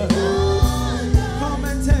 Come and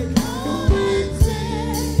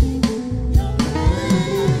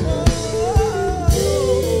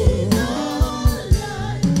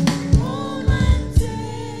take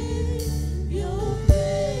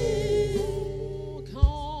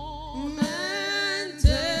Come and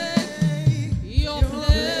take your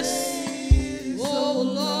place, oh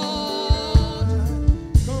Lord.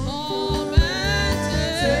 Come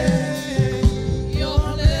and take your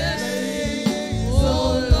place,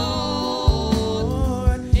 oh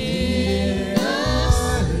Lord. In this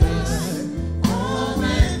place, come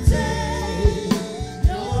and take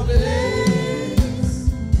your place.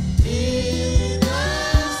 In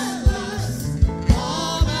this place,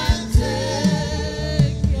 come and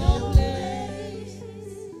take your place.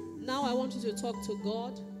 Now I want you to talk to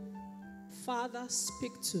God. Father,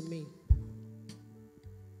 speak to me.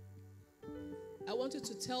 I want you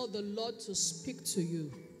to tell the Lord to speak to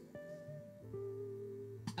you.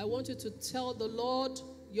 I want you to tell the Lord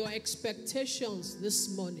your expectations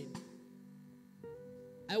this morning.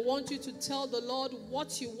 I want you to tell the Lord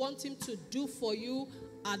what you want him to do for you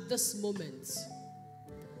at this moment.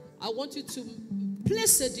 I want you to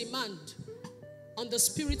place a demand on the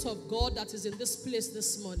Spirit of God that is in this place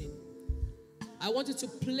this morning. I want you to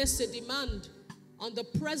place a demand on the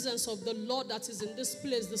presence of the Lord that is in this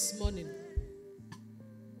place this morning.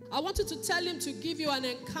 I want you to tell him to give you an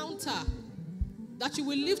encounter that you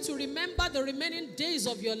will live to remember the remaining days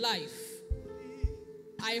of your life.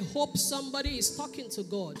 I hope somebody is talking to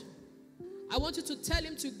God. I want you to tell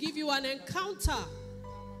him to give you an encounter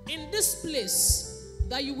in this place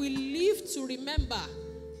that you will live to remember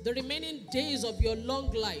the remaining days of your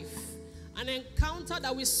long life. An encounter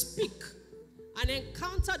that will speak. An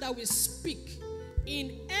encounter that will speak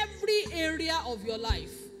in every area of your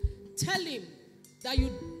life. Tell him that you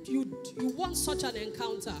want such an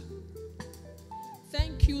encounter.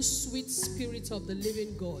 Thank you, sweet Spirit of the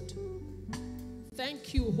living God.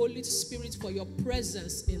 Thank you, Holy Spirit, for your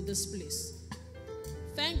presence in this place.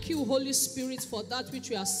 Thank you, Holy Spirit, for that which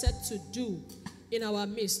you are set to do in our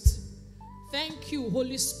midst. Thank you,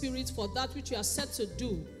 Holy Spirit, for that which you are set to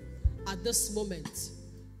do at this moment.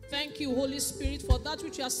 Thank you, Holy Spirit, for that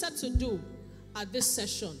which you are set to do at this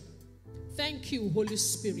session. Thank you, Holy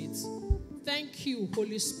Spirit. Thank you,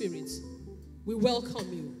 Holy Spirit. We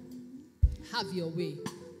welcome you. Have your way.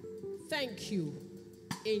 Thank you.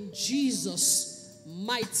 In Jesus'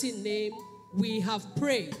 mighty name, we have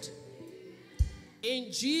prayed.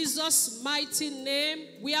 In Jesus' mighty name,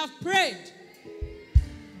 we have prayed.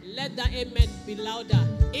 Let the amen be louder.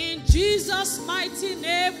 In Jesus' mighty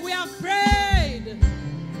name, we have prayed.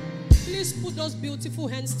 Please put those beautiful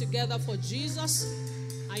hands together for Jesus,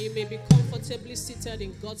 and you may be comfortably seated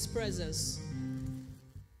in God's presence.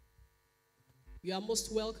 You are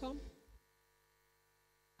most welcome.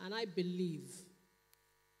 And I believe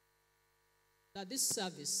that this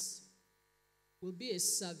service will be a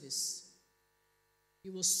service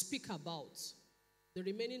you will speak about the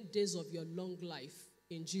remaining days of your long life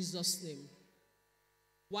in Jesus' name.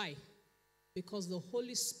 Why? Because the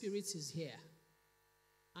Holy Spirit is here,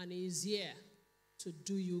 and He is here to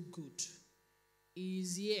do you good. He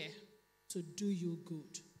is here to do you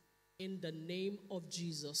good in the name of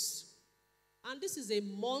Jesus. And this is a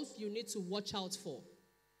month you need to watch out for.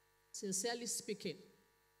 Sincerely speaking,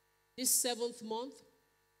 this 7th month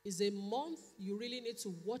is a month you really need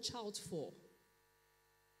to watch out for.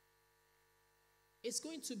 It's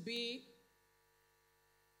going to be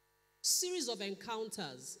a series of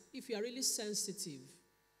encounters. If you are really sensitive,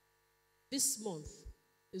 this month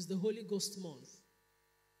is the Holy Ghost month.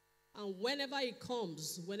 And whenever He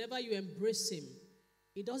comes, whenever you embrace Him,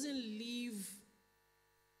 He doesn't leave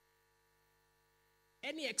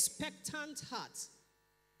any expectant heart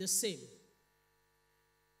the same.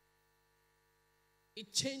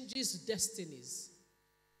 It changes destinies.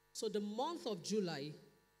 So the month of July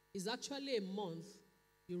is actually a month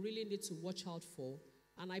you really need to watch out for.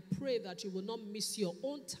 And I pray that you will not miss your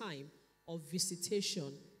own time of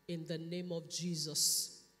visitation in the name of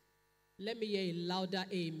Jesus. Let me hear a louder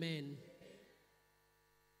amen.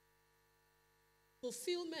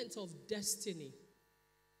 Fulfillment of destiny.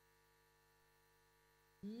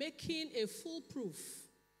 Making a full proof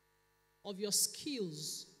of your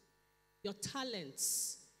skills, your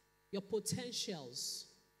talents, your potentials,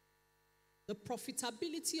 the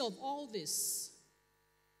profitability of all this,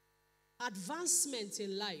 advancement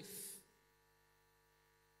in life,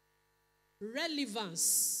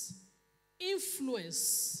 relevance,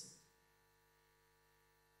 influence,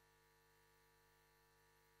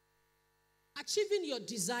 achieving your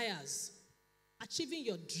desires, achieving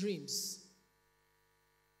your dreams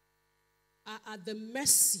are at the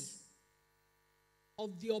mercy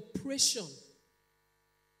of the operation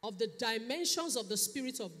of the dimensions of the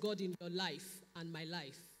Spirit of God in your life and my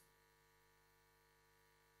life.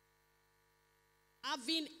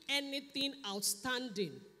 Having anything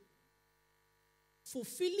outstanding,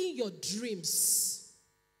 fulfilling your dreams,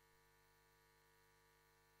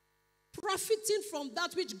 profiting from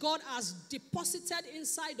that which God has deposited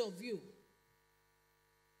inside of you,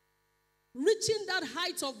 reaching that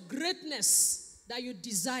height of greatness that you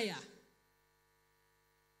desire.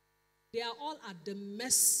 They are all at the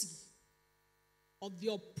mercy of the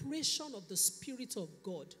operation of the Spirit of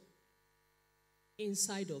God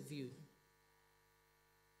inside of you.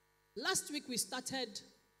 Last week we started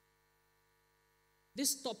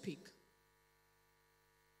this topic,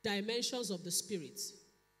 dimensions of the Spirit.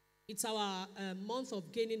 It's our month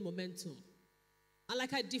of gaining momentum. And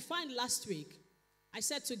like I defined last week, I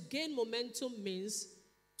said to gain momentum means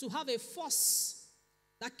to have a force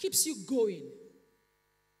that keeps you going.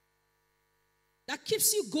 That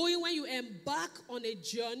keeps you going when you embark on a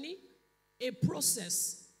journey, a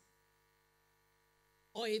process,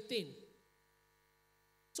 or a thing.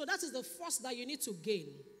 So that is the force that you need to gain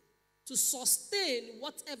to sustain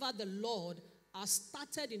whatever the Lord has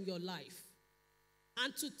started in your life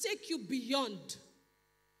and to take you beyond,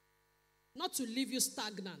 not to leave you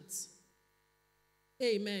stagnant.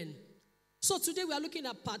 Amen. So today we are looking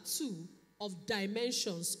at part 2 of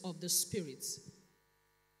dimensions of the Spirit.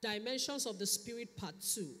 Dimensions of the Spirit, part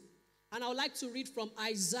 2. And I would like to read from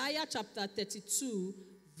Isaiah chapter 32,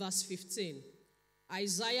 verse 15.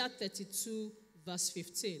 Isaiah 32, verse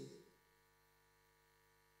 15.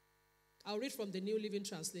 I'll read from the New Living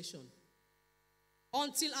Translation.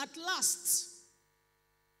 Until at last,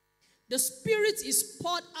 the Spirit is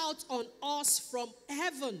poured out on us from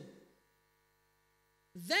heaven.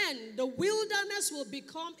 Then the wilderness will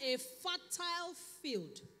become a fertile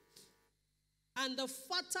field, and the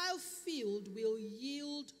fertile field will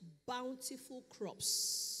yield bountiful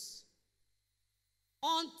crops.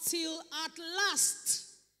 Until at last,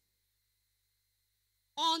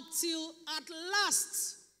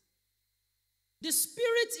 The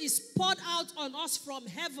Spirit is poured out on us from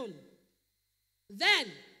heaven. Then,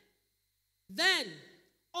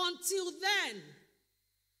 until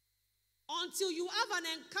you have an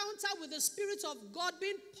encounter with the Spirit of God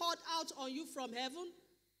being poured out on you from heaven,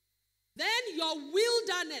 then your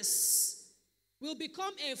wilderness will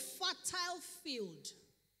become a fertile field.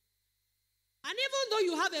 And even though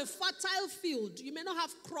you have a fertile field, you may not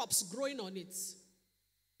have crops growing on it.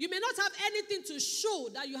 You may not have anything to show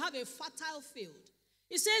that you have a fertile field.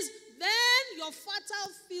 It says, then your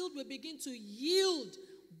fertile field will begin to yield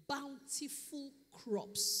bountiful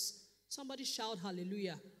crops. Somebody shout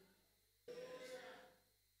hallelujah.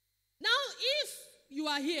 Now, if you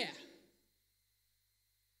are here,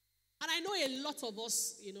 and I know a lot of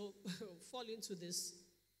us, fall into this,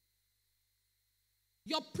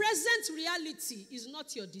 your present reality is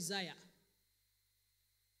not your desire.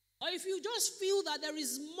 Or if you just feel that there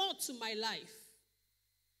is more to my life,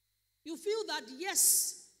 you feel that,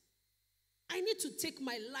 yes, I need to take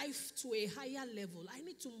my life to a higher level. I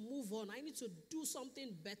need to move on. I need to do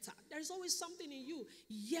something better. There is always something in you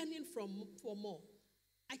yearning for more.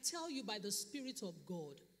 I tell you by the Spirit of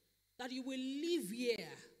God that you will live here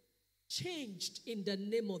changed in the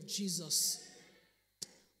name of Jesus.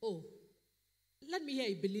 Oh, let me hear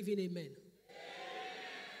you believing amen.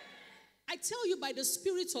 I tell you by the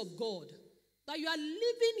Spirit of God that you are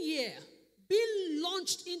living here being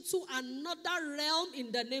launched into another realm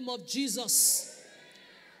in the name of Jesus.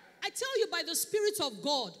 I tell you by the Spirit of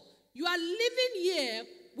God, you are living here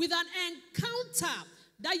with an encounter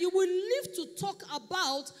that you will live to talk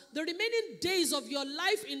about the remaining days of your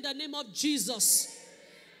life in the name of Jesus.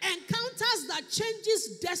 Encounters that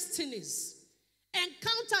changes destinies.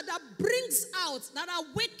 Encounter that brings out, that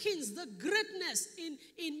awakens the greatness in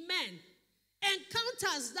men.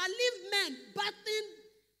 Encounters that leave men battling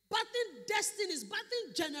destinies,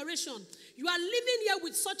 battling generation. You are living here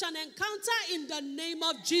with such an encounter in the name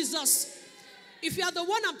of Jesus. If you are the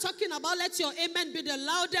one I'm talking about, let your amen be the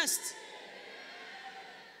loudest.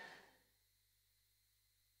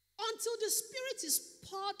 Until the Spirit is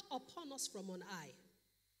poured upon us from on high.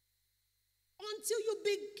 Until you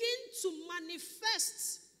begin to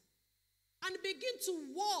manifest and begin to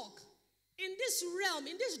walk in this realm,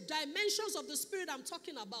 in these dimensions of the Spirit I'm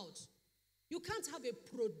talking about, you can't have a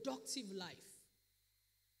productive life.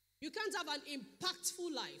 You can't have an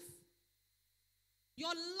impactful life.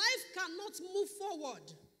 Your life cannot move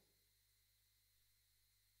forward.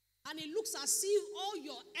 And it looks as if all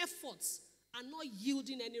your efforts are not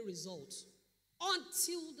yielding any result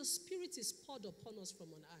until the Spirit is poured upon us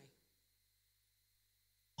from on high.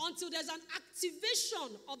 Until there's an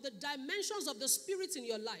activation of the dimensions of the Spirit in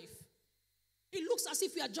your life. It looks as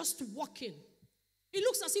if you are just walking. It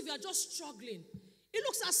looks as if you are just struggling. It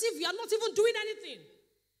looks as if you are not even doing anything.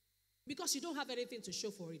 Because you don't have anything to show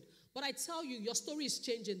for it. But I tell you, your story is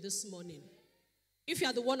changing this morning. If you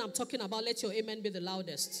are the one I'm talking about, let your amen be the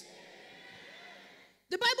loudest.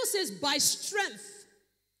 The Bible says, by strength,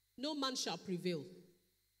 no man shall prevail.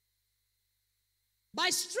 By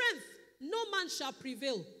strength, no man shall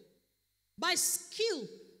prevail. By skill,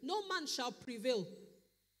 no man shall prevail.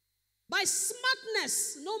 By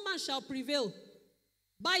smartness, no man shall prevail.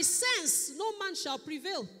 By sense, no man shall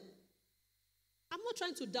prevail. I'm not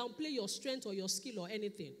trying to downplay your strength or your skill or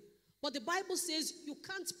anything. But the Bible says you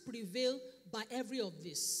can't prevail by every of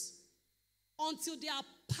this until they are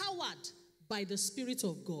powered by the Spirit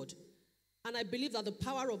of God. And I believe that the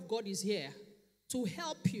power of God is here to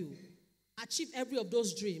help you achieve every of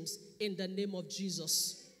those dreams in the name of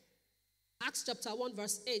Jesus. Acts chapter 1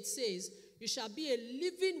 verse 8 says, you shall be a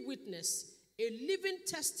living witness, a living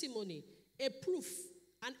testimony, a proof,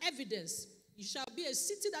 an evidence. You shall be a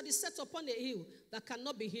city that is set upon a hill that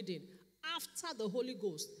cannot be hidden after the Holy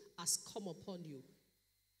Ghost has come upon you.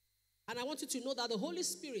 And I want you to know that the Holy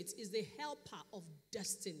Spirit is the helper of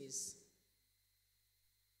destinies.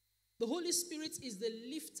 The Holy Spirit is the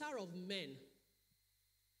lifter of men.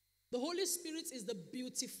 The Holy Spirit is the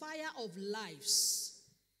beautifier of lives.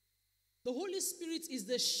 The Holy Spirit is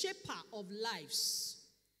the shaper of lives.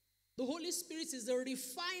 The Holy Spirit is the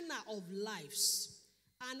refiner of lives.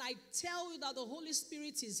 And I tell you that the Holy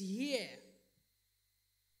Spirit is here.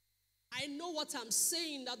 I know what I'm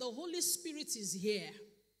saying, that the Holy Spirit is here.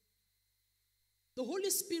 The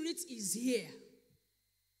Holy Spirit is here.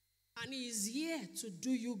 And He is here to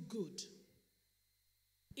do you good.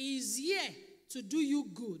 He is here to do you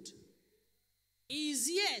good. He is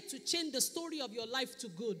here to change the story of your life to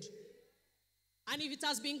good. And if it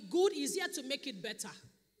has been good, He's here to make it better.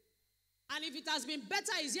 And if it has been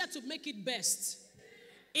better, He's here to make it best.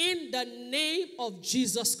 In the name of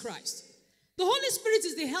Jesus Christ. The Holy Spirit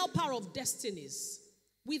is the helper of destinies.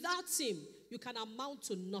 Without him, you can amount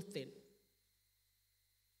to nothing.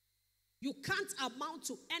 You can't amount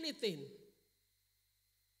to anything.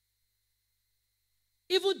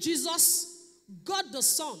 Even Jesus, God the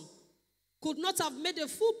Son, could not have made a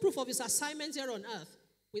full proof of his assignment here on earth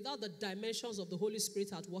without the dimensions of the Holy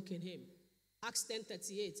Spirit at work in him. Acts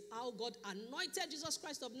 10:38, how God anointed Jesus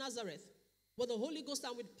Christ of Nazareth with the Holy Ghost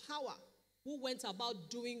and with power, who went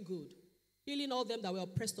about doing good, healing all them that were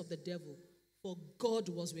oppressed of the devil, for God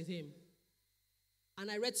was with him.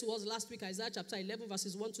 And I read to us last week, Isaiah chapter 11,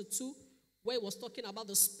 verses 1 to 2, where he was talking about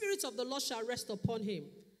the Spirit of the Lord shall rest upon him,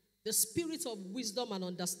 the Spirit of wisdom and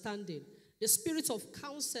understanding, the Spirit of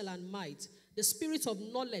counsel and might, the Spirit of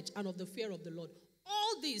knowledge and of the fear of the Lord.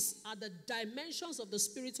 All these are the dimensions of the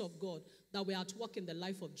Spirit of God that were at work in the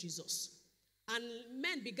life of Jesus. And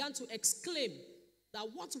men began to exclaim that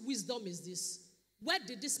what wisdom is this? Where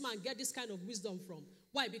did this man get this kind of wisdom from?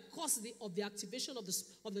 Why? Because of the activation of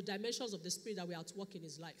the dimensions of the Spirit that were at work in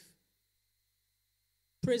his life.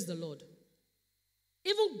 Praise the Lord.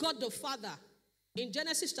 Even God the Father, in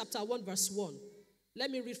Genesis chapter 1 verse 1, let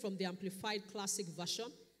me read from the Amplified Classic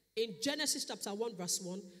Version. In Genesis chapter 1 verse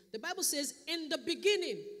 1, the Bible says, in the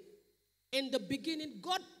beginning,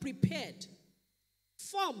 God prepared,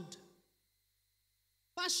 formed,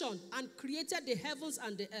 fashioned, and created the heavens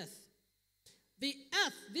and the earth. The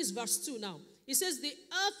earth, this verse 2 now, it says the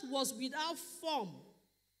earth was without form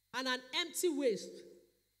and an empty waste,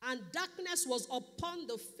 and darkness was upon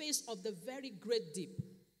the face of the very great deep.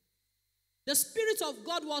 The Spirit of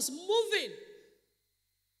God was moving,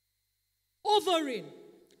 hovering,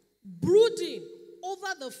 brooding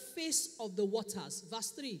over the face of the waters.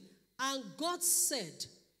 Verse 3, and God said,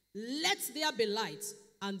 let there be light,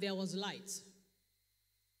 and there was light.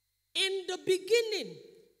 In the beginning,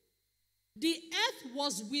 the earth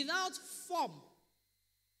was without form.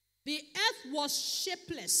 The earth was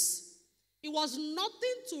shapeless. It was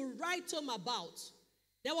nothing to write home about.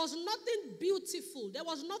 There was nothing beautiful. There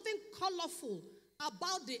was nothing colorful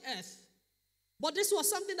about the earth. But this was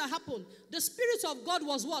something that happened. The Spirit of God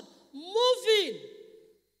was what? Moving.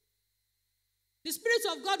 The Spirit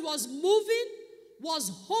of God was moving,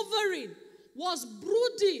 was hovering, was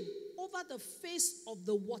brooding over the face of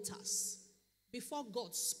the waters before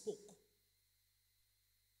God spoke.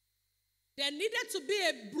 There needed to be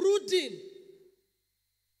a brooding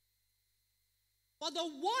for the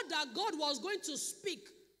word that God was going to speak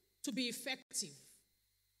to be effective.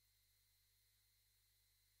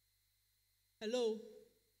 Hello?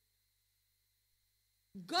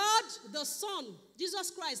 God the Son,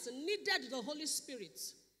 Jesus Christ, needed the Holy Spirit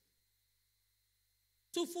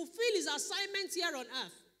to fulfill his assignment here on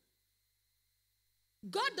earth.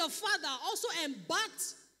 God the Father also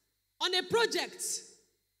embarked on a project.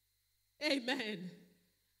 Amen.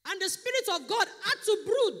 And the Spirit of God had to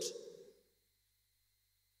brood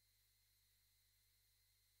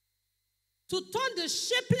to turn the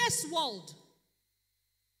shapeless world,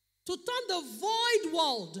 to turn the void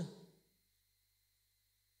world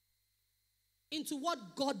into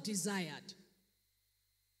what God desired.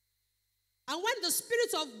 And when the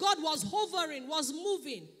Spirit of God was hovering, was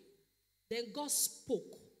moving, then God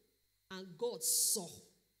spoke and God saw.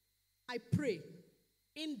 I pray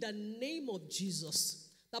in the name of Jesus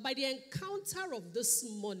that by the encounter of this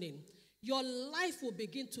morning, your life will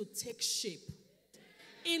begin to take shape.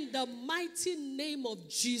 In the mighty name of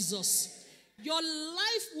Jesus, your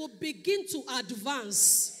life will begin to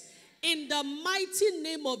advance. In the mighty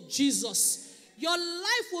name of Jesus, your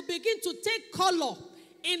life will begin to take color.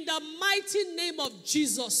 In the mighty name of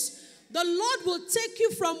Jesus, the Lord will take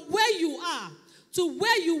you from where you are to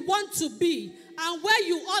where you want to be and where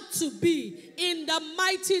you ought to be. In the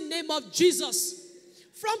mighty name of Jesus.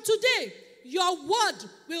 From today, your word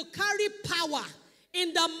will carry power.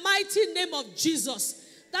 In the mighty name of Jesus.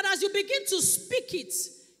 That as you begin to speak it,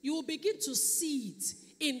 you will begin to see it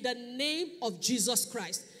in the name of Jesus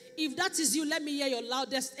Christ. If that is you, let me hear your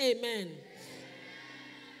loudest amen.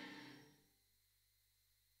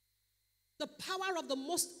 The power of the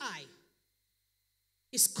Most High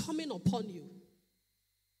is coming upon you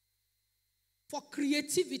for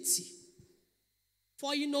creativity,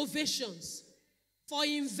 for innovations, for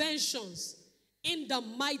inventions, in the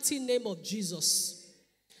mighty name of Jesus.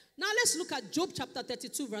 Now let's look at Job chapter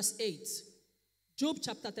 32 verse 8. Job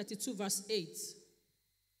chapter 32 verse 8.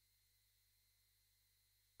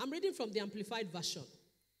 I'm reading from the Amplified Version.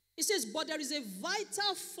 It says, but there is a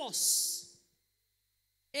vital force,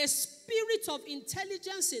 a spirit of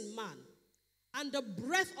intelligence in man, and the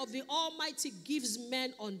breath of the Almighty gives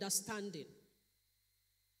men understanding.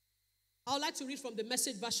 I would like to read from the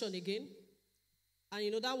Message Version again. And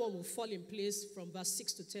you know that one will fall in place from verse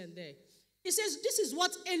 6 to 10 there. It says, this is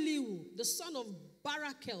what Elihu, the son of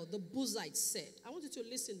Barakel, the Buzite, said. I want you to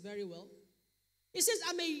listen very well. It says,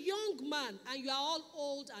 I'm a young man, and you are all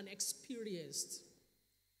old and experienced.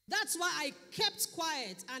 That's why I kept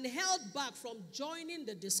quiet and held back from joining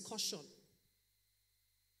the discussion.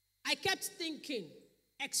 I kept thinking,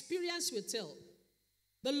 experience will tell.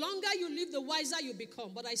 The longer you live, the wiser you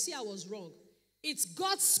become. But I see I was wrong. It's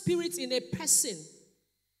God's spirit in a person.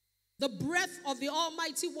 The breath of the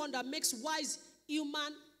Almighty One that makes wise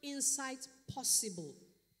human insight possible.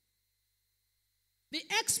 The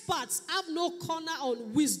experts have no corner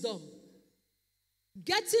on wisdom.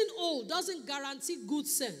 Getting old doesn't guarantee good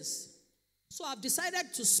sense. So I've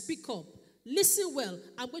decided to speak up. Listen well.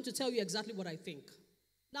 I'm going to tell you exactly what I think.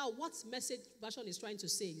 Now, what message version is trying to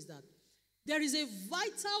say is that there is a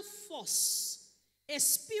vital force, a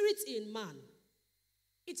spirit in man.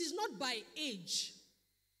 It is not by age.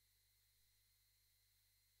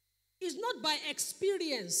 It's not by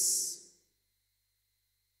experience.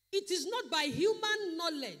 It is not by human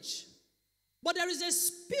knowledge. But there is a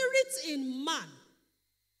spirit in man.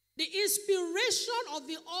 The inspiration of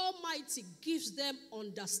the Almighty gives them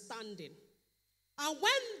understanding. And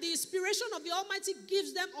when the inspiration of the Almighty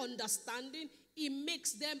gives them understanding, it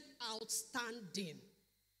makes them outstanding.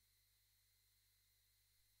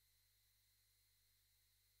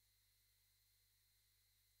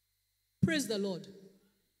 Praise the Lord.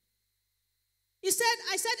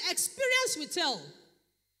 I said, experience will tell.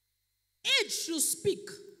 Age should speak.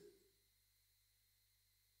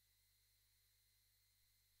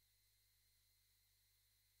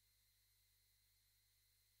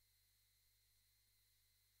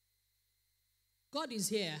 God is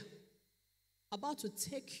here, about to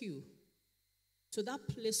take you to that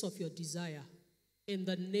place of your desire in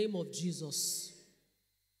the name of Jesus.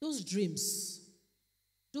 Those dreams,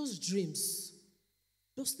 those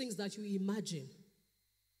things that you imagine,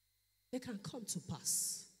 they can come to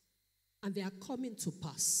pass. And they are coming to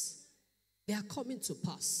pass. They are coming to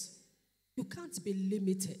pass. You can't be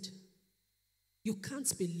limited. You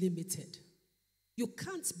can't be limited. You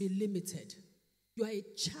can't be limited. You are a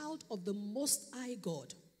child of the Most High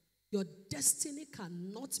God. Your destiny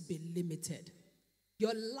cannot be limited.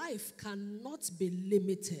 Your life cannot be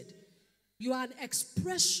limited. You are an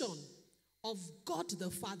expression of God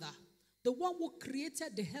the Father, the one who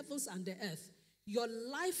created the heavens and the earth. Your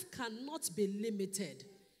life cannot be limited.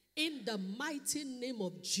 In the mighty name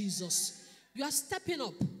of Jesus, you are stepping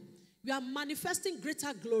up. You are manifesting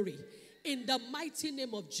greater glory. In the mighty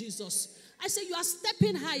name of Jesus, I say you are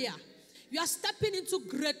stepping higher. You are stepping into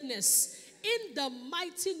greatness in the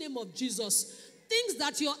mighty name of Jesus. Things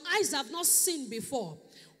that your eyes have not seen before,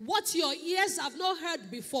 what your ears have not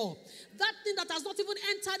heard before, that thing that has not even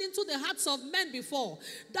entered into the hearts of men before,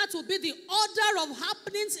 that will be the order of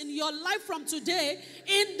happenings in your life from today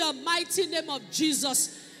in the mighty name of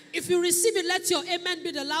Jesus. If you receive it, let your amen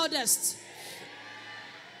be the loudest.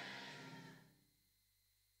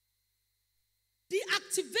 The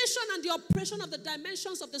activation and the operation of the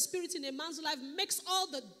dimensions of the Spirit in a man's life makes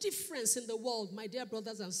all the difference in the world, my dear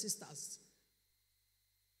brothers and sisters.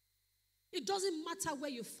 It doesn't matter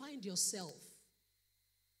where you find yourself.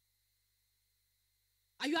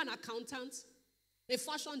 Are you an accountant, a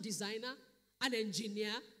fashion designer, an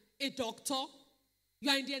engineer, a doctor?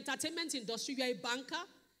 You are in the entertainment industry, you are a banker,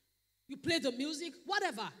 you play the music,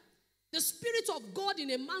 whatever. The Spirit of God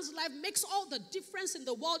in a man's life makes all the difference in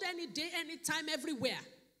the world, any day, any time, everywhere.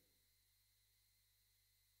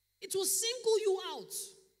 It will single you out.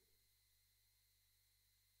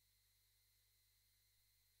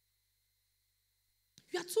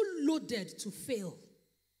 You are too loaded to fail.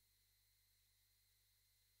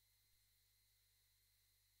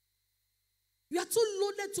 You are too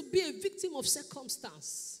loaded to be a victim of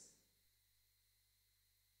circumstance.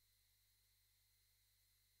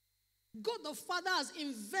 God the Father has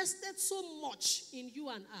invested so much in you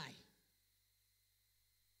and I.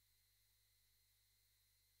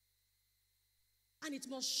 And it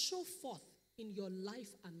must show forth in your life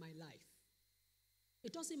and my life.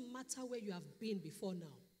 It doesn't matter where you have been before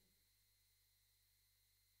now.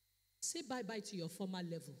 Say bye-bye to your former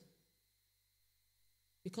level.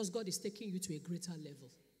 Because God is taking you to a greater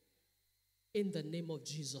level. In the name of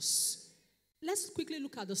Jesus. Let's quickly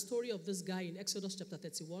look at the story of this guy in Exodus chapter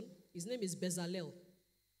 31. His name is Bezalel.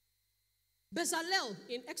 Bezalel,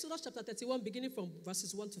 in Exodus chapter 31, beginning from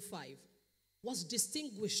verses 1 to 5, was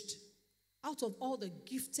distinguished out of all the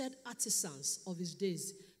gifted artisans of his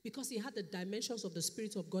days because he had the dimensions of the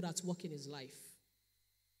Spirit of God at work in his life.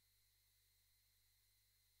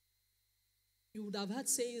 You would have had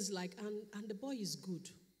sayings like, and the boy is good.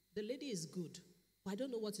 The lady is good. But I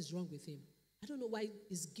don't know what is wrong with him. I don't know why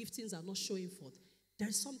his giftings are not showing forth. There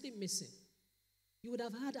is something missing. You would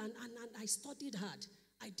have had, and I studied hard.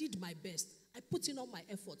 I did my best. I put in all my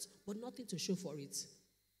efforts, but nothing to show for it.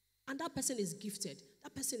 And that person is gifted.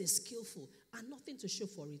 That person is skillful, and nothing to show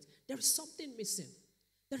for it. There is something missing.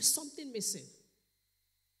 There is something missing.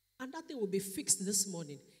 And that thing will be fixed this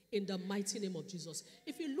morning in the mighty name of Jesus.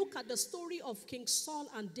 If you look at the story of King Saul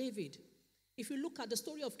and David,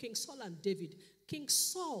 King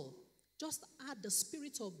Saul just had the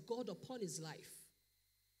Spirit of God upon his life.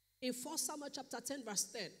 In 1 Samuel chapter 10 verse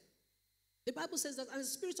 10, the Bible says that, and the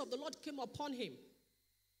Spirit of the Lord came upon him.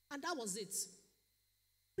 And that was it.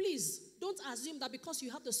 Please, don't assume that because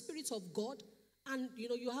you have the Spirit of God and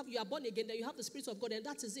you are born again, that you have the Spirit of God and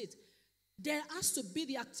that is it. There has to be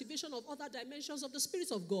the activation of other dimensions of the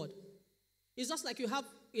Spirit of God. It's just like you have,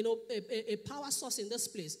 a power source in this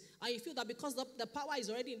place. And you feel that because the power is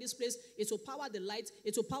already in this place, it will power the light,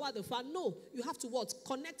 it will power the fan. No, you have to what?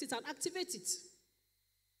 Connect it and activate it.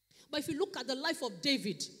 But if you look at the life of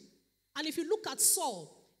David, and if you look at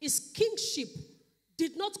Saul, his kingship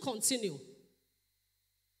did not continue.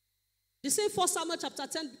 They say 1 Samuel chapter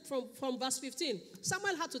 10 from verse 15.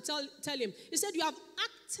 Samuel had to tell him, he said, you have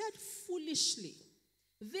acted foolishly.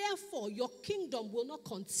 Therefore, your kingdom will not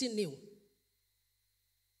continue.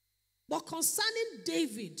 But concerning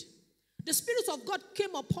David, the Spirit of God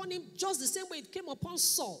came upon him just the same way it came upon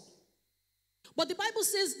Saul. But the Bible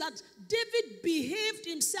says that David behaved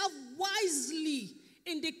himself wisely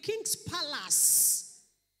in the king's palace.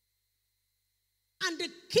 And the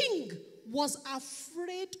king was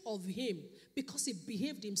afraid of him because he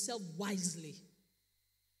behaved himself wisely.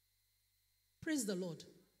 Praise the Lord.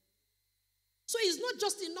 So it's not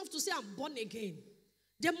just enough to say I'm born again.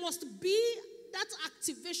 There must be that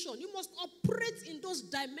activation. You must operate in those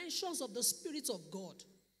dimensions of the Spirit of God.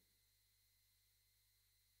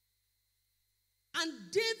 And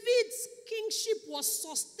David's kingship was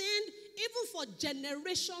sustained even for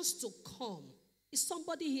generations to come. Is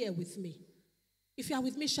somebody here with me? If you are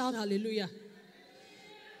with me, shout hallelujah.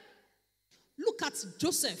 Look at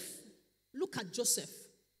Joseph. Look at Joseph.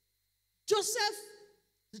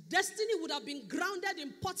 Joseph's destiny would have been grounded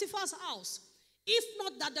in Potiphar's house, if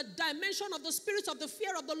not that the dimension of the spirit of the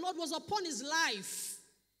fear of the Lord was upon his life.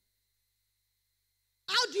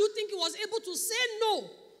 How do you think he was able to say no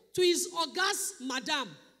to his august madam?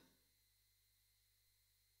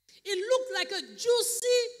 It looked like a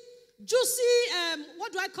juicy,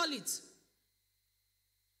 what do I call it?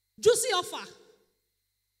 Juicy offer.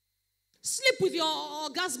 Sleep with your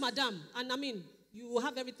august madam, and you will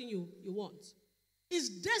have everything you want. His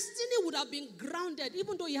destiny would have been grounded,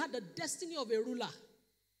 even though he had the destiny of a ruler,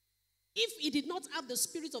 if he did not have the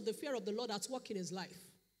spirit of the fear of the Lord at work in his life.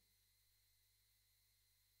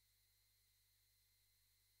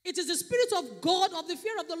 It is the Spirit of God, of the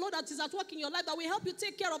fear of the Lord that is at work in your life that will help you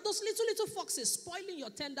take care of those little foxes spoiling your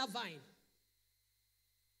tender vine.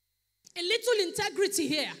 A little integrity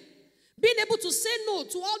here. Being able to say no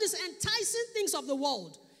to all these enticing things of the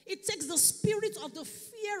world. It takes the spirit of the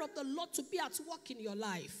fear of the Lord to be at work in your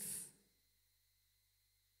life.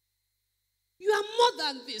 You are more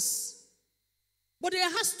than this. But there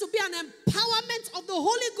has to be an empowerment of the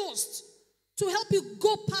Holy Ghost to help you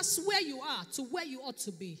go past where you are to where you ought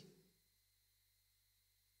to be.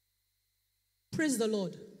 Praise the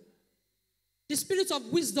Lord. The spirit of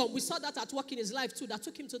wisdom, we saw that at work in his life too, that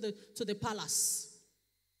took him to the palace.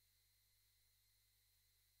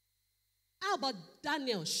 How about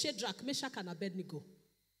Daniel, Shadrach, Meshach, and Abednego?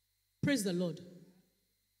 Praise the Lord.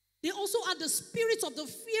 They also had the spirit of the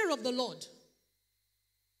fear of the Lord.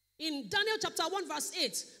 In Daniel chapter 1 verse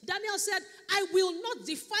 8, Daniel said, I will not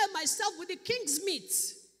defile myself with the king's meat.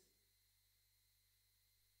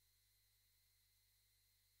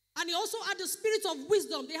 And he also had the spirit of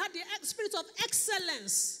wisdom. They had the spirit of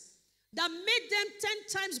excellence that made them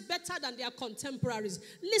 10 times better than their contemporaries.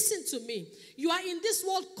 Listen to me. You are in this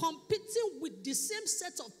world competing with the same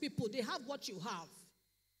set of people. They have what you have.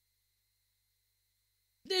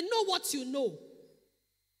 They know what you know.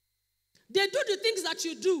 They do the things that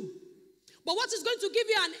you do. But what is going to give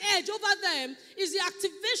you an edge over them is the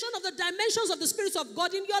activation of the dimensions of the Spirit of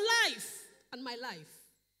God in your life and my life.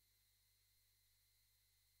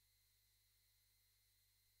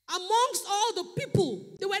 Amongst all the people,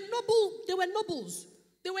 they were nobles.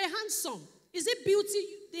 They were handsome. Is it beauty?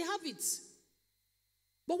 They have it.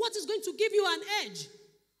 But what is going to give you an edge?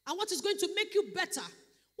 And what is going to make you better?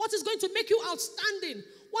 What is going to make you outstanding?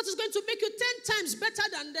 What is going to make you 10 times better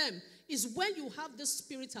than them is when you have the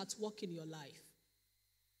Spirit at work in your life.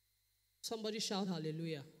 Somebody shout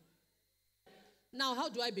hallelujah. Now, how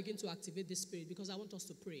do I begin to activate this spirit? Because I want us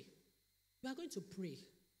to pray. We are going to pray.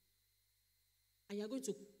 And you are going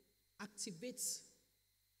to activate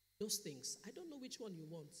those things. I don't know which one you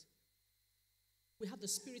want. We have the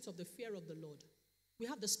spirit of the fear of the Lord. We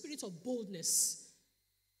have the spirit of boldness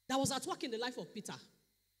that was at work in the life of Peter.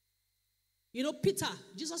 You know, Peter,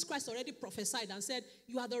 Jesus Christ already prophesied and said,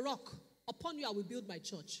 you are the rock. Upon you I will build my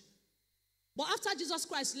church. But after Jesus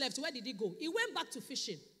Christ left, where did he go? He went back to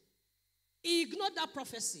fishing. He ignored that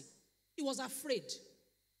prophecy. He was afraid.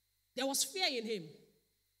 There was fear in him.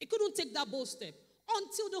 He couldn't take that bold step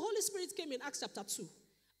until the Holy Spirit came in Acts chapter 2.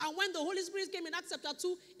 And when the Holy Spirit came in Acts chapter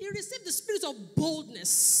 2, he received the spirit of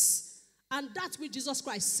boldness. And that which Jesus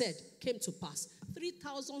Christ said came to pass.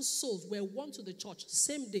 3,000 souls were won to the church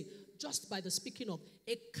same day, just by the speaking of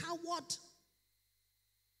a coward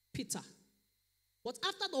Peter. But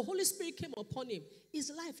after the Holy Spirit came upon him,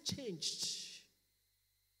 his life changed.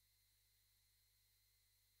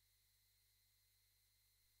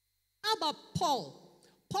 How about Paul?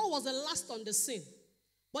 Paul was the last on the scene,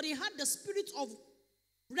 but he had the spirit of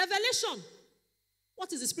revelation.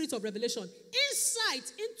 What is the spirit of revelation?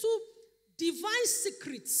 Insight into divine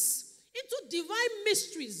secrets, into divine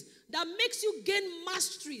mysteries that makes you gain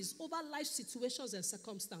masteries over life situations and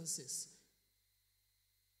circumstances.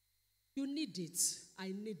 You need it. I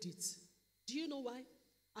need it. Do you know why?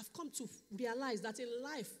 I've come to realize that in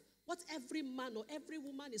life, what every man or every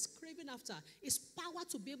woman is craving after is power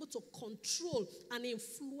to be able to control and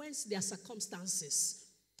influence their circumstances.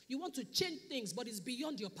 You want to change things, but it's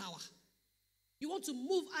beyond your power. You want to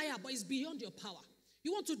move higher, but it's beyond your power.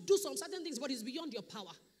 You want to do some certain things, but it's beyond your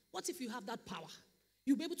power. What if you have that power?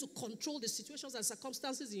 You'll be able to control the situations and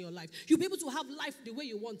circumstances in your life. You'll be able to have life the way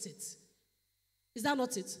you want it. Is that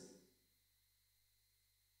not it?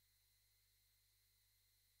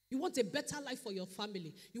 You want a better life for your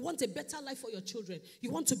family. You want a better life for your children.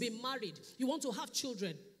 You want to be married. You want to have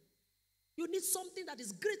children. You need something that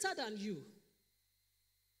is greater than you.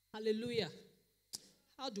 Hallelujah.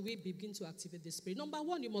 How do we begin to activate this spirit? Number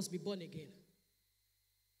one, you must be born again.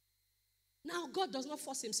 Now, God does not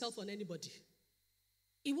force himself on anybody.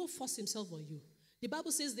 He won't force himself on you. The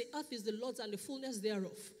Bible says the earth is the Lord's and the fullness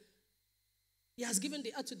thereof. He has given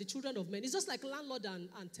the earth to the children of men. It's just like landlord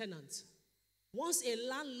and tenant. Once a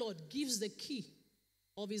landlord gives the key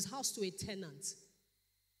of his house to a tenant,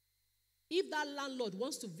 if that landlord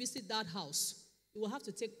wants to visit that house, he will have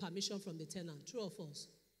to take permission from the tenant. True or false?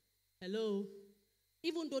 Hello?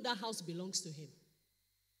 Even though that house belongs to him.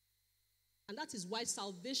 And that is why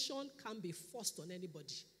salvation can't be forced on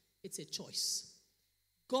anybody. It's a choice.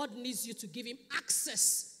 God needs you to give him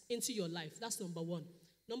access into your life. That's number one.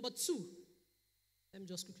 Number two, let me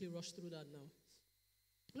just quickly rush through that now.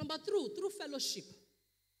 Number two, through fellowship.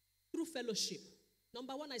 Through fellowship.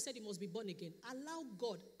 Number one, I said you must be born again. Allow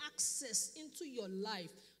God access into your life.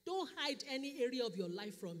 Don't hide any area of your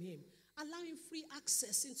life from him. Allow him free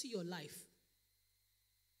access into your life.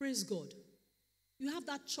 Praise God. You have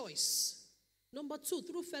that choice. Number two,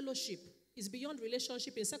 through fellowship is beyond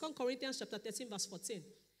relationship. In 2 Corinthians chapter 13, verse 14.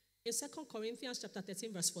 In 2 Corinthians chapter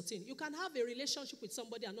 13, verse 14. You can have a relationship with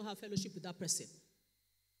somebody and not have fellowship with that person.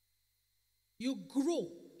 You grow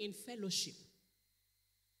in fellowship.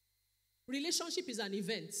 Relationship is an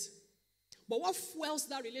event. But what fuels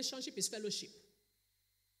that relationship is fellowship.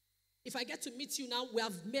 If I get to meet you now, we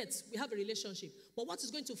have met, we have a relationship. But what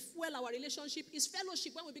is going to fuel our relationship is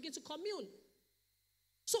fellowship when we begin to commune.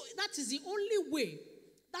 So that is the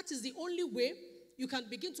only way you can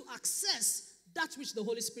begin to access that which the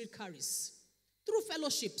Holy Spirit carries. Through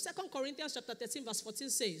fellowship. 2 Corinthians chapter 13 verse 14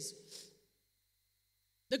 says,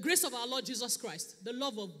 the grace of our Lord Jesus Christ, the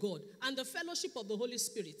love of God, and the fellowship of the Holy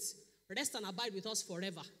Spirit rest and abide with us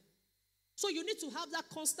forever. So you need to have that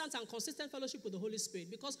constant and consistent fellowship with the Holy Spirit,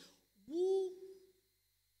 because who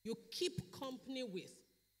you keep company with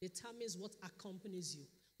determines what accompanies you.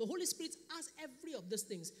 The Holy Spirit has every of these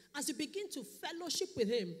things. As you begin to fellowship with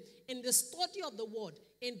him in the study of the word,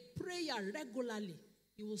 in prayer regularly,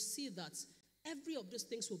 you will see that every of these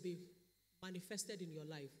things will be manifested in your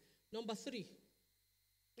life. Number three,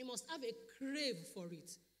 you must have a crave for it.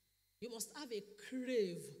 You must have a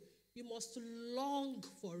crave. You must long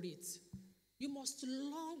for it. You must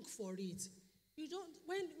long for it. You don't,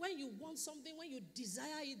 when you want something, when you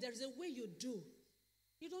desire it, there's a way you do.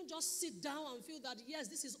 You don't just sit down and feel that, yes,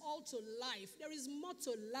 this is all to life. There is more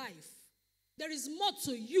to life. There is more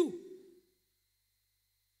to you.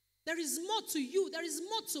 There is more to you. There is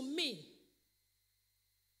more to me.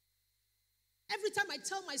 Every time I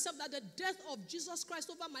tell myself that the death of Jesus Christ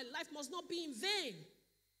over my life must not be in vain.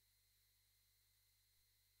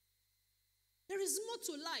 There is more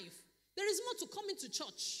to life. There is more to coming to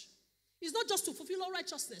church. It's not just to fulfill all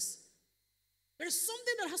righteousness. There is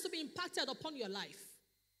something that has to be impacted upon your life.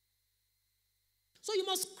 So you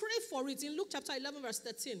must crave for it. In Luke chapter 11 verse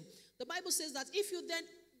 13, the Bible says that if you then,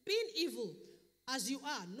 being evil as you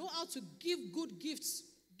are, know how to give good gifts,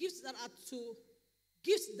 gifts that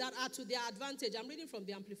are to their advantage. I'm reading from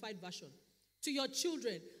the Amplified Version. To your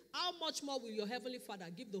children, how much more will your Heavenly Father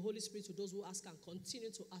give the Holy Spirit to those who ask and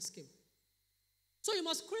continue to ask Him? So you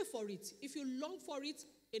must crave for it. If you long for it,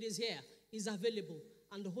 it is here, it's available,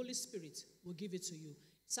 and the Holy Spirit will give it to you.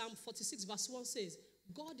 Psalm 46 verse 1 says,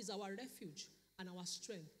 God is our refuge and our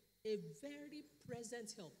strength, a very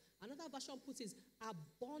present help. Another version puts it,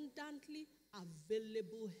 abundantly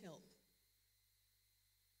available help.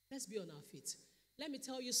 Let's be on our feet. Let me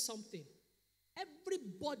tell you something.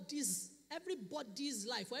 Everybody's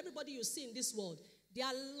life, or everybody you see in this world, their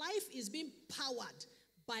life is being powered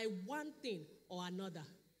by one thing or another.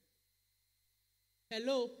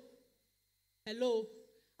 Hello? Hello?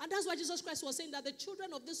 And that's why Jesus Christ was saying that the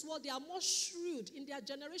children of this world, they are more shrewd in their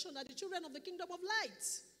generation than the children of the kingdom of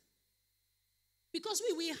light. Because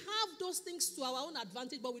we have those things to our own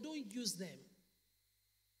advantage, but we don't use them.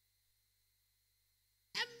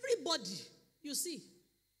 Everybody, you see,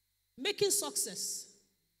 making success.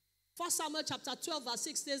 1 Samuel chapter 12 verse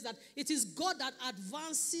 6 says that it is God that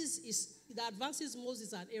advances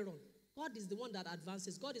Moses and Aaron. God is the one that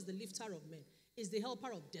advances. God is the lifter of men. Is the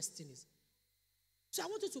helper of destinies. So I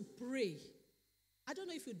want you to pray. I don't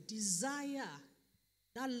know if you desire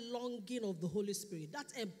that longing of the Holy Spirit,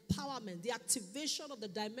 that empowerment, the activation of the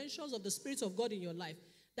dimensions of the Spirit of God in your life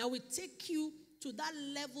that will take you to that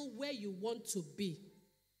level where you want to be.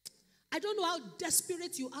 I don't know how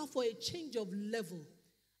desperate you are for a change of level.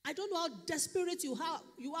 I don't know how desperate you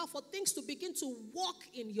are for things to begin to walk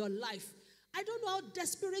in your life. I don't know how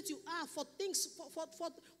desperate you are for things,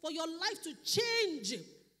 for your life to change,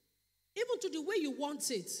 even to the way you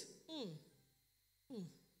want it.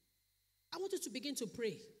 I want you to begin to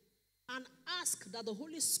pray and ask that the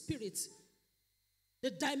Holy Spirit, the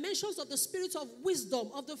dimensions of the spirit of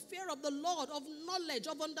wisdom, of the fear of the Lord, of knowledge,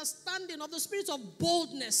 of understanding, of the spirit of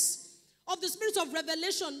boldness, of the spirit of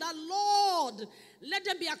revelation, that Lord, let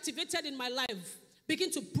them be activated in my life.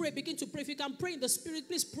 Begin to pray, begin to pray. If you can pray in the spirit,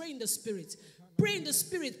 please pray in the spirit. Pray in the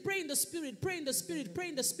spirit, pray in the spirit, pray in the spirit, pray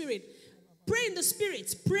in the spirit. Pray in the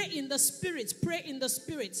spirit, pray in the spirit, pray in the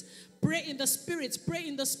spirit. Pray in the spirit, pray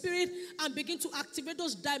in the spirit, and begin to activate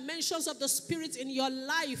those dimensions of the spirit in your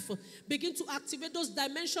life. Begin to activate those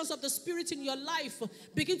dimensions of the spirit in your life.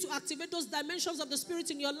 Begin to activate those dimensions of the spirit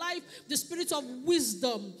in your life. The spirit of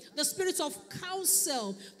wisdom, the spirit of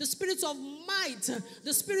counsel, the spirit of might,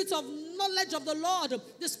 the spirit of knowledge of the Lord,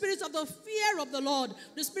 the spirit of the fear of the Lord,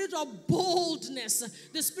 the spirit of boldness,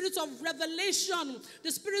 the spirit of revelation,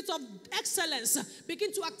 the spirit of excellence.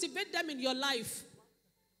 Begin to activate them in your life.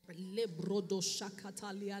 Lebrodo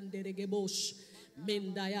shakatalianderegebosh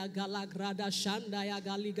Mendaya galagrada shandaya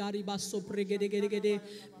galigari baso pregedegede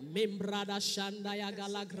membrada shandaya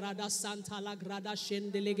galagrada santa la grada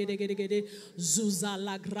shendelegedegede zuza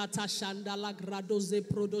la grata shanda la grado ze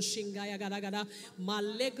prodo shingaya garagada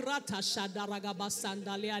malegrata shadaraga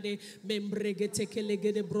basandaliade membregete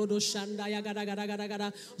kelegede brodo shandaya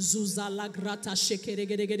garagada zuza la grata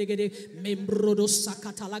shekeregedegede membrodo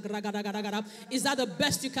sakata la gragada. Is that the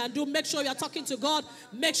best you can do? Make sure you're talking to God.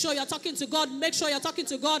 Make sure you're talking to God. Make sure you're talking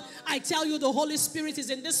to God. I tell you, the Holy Spirit is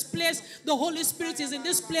in this place. The Holy Spirit is in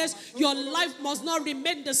this place. Your life must not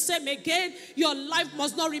remain the same again. Your life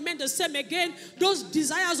must not remain the same again. Those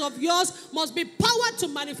desires of yours must be powered to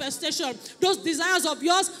manifestation. Those desires of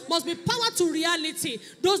yours must be powered to reality.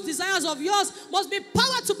 Those desires of yours must be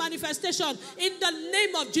powered to manifestation. In the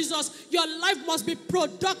name of Jesus, your life must be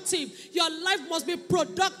productive. Your life must be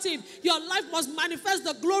productive. Your life must manifest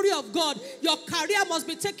the glory of God. Your career must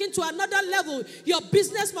be taken to another level. Your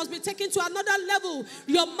business must be taken to another level.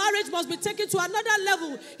 Your marriage must be taken to another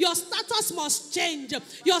level. Your status must change.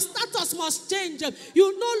 Your status must change.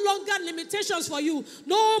 You no longer limitations for you.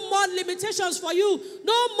 No more limitations for you.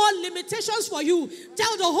 No more limitations for you.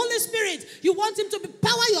 Tell the Holy Spirit you want him to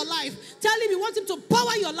power your life. Tell him you want him to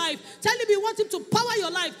power your life. Tell him you want him to power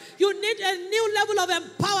your life. You need a new level of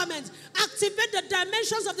empowerment. Activate the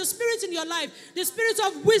dimensions of the Spirit in your life. The spirit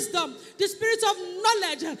of wisdom, the spirit of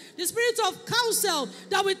knowledge, the spirit of counsel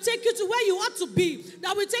that will take you to where you ought to be,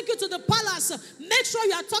 that will take you to the palace. Make sure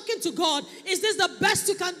you are talking to God. Is this the best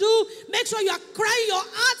you can do? Make sure you are crying your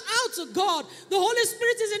heart out to God. The Holy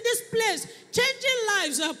Spirit is in this place, changing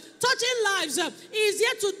lives, touching lives. He is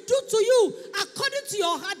here to do to you according to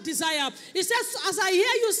your heart desire. He says, as I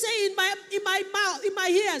hear you say in my mouth, in my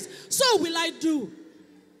ears, so will I do.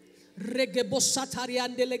 Regebo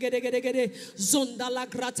satariande legedegedegede zonda la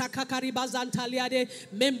grata kakariba zantaliade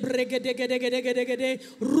membregedegedegedegede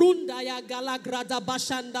runda ya gala grada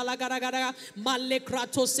bashanda la garagara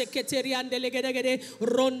malekrato sekreteriande legedegede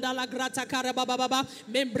ronda la grata karaba baba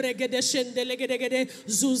membregede shende legedegede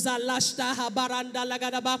zuza lashta habaranda la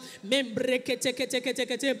gadaba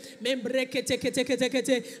membreketekete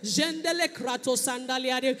membreketekete jendele krato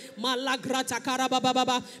sandaliade malagrata karaba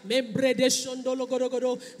baba membrede shondolo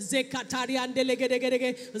godogodo Katarian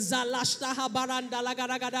delegedegede zalashta habaranda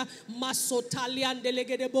lagaragada masotalian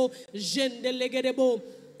delegedebo jendelegedebo.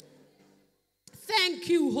 Thank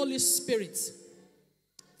you, Holy Spirit.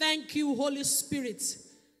 Thank you, Holy Spirit.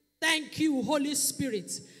 Thank you, Holy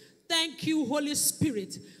Spirit. Thank you, Holy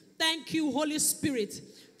Spirit. Thank you, Holy Spirit.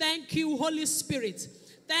 Thank you, Holy Spirit.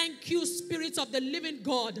 Thank you, Spirit of the living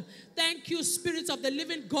God. Thank you, Spirit of the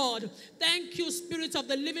living God. Thank you, Spirit of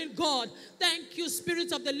the living God. Thank you,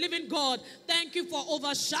 Spirit of the living God. Thank you for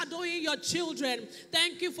overshadowing your children.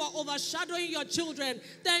 Thank you for overshadowing your children.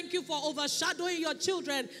 Thank you for overshadowing your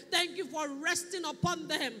children. Thank you for resting upon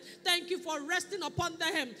them. Thank you for resting upon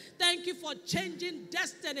them. Thank you for changing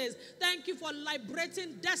destinies. Thank you for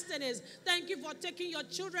liberating destinies. Thank you for taking your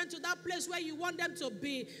children to that place where you want them to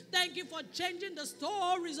be. Thank you for changing the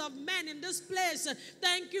stories of men in this place.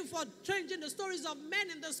 Thank you for changing the stories of men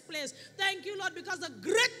in this place. Thank you, Lord, because the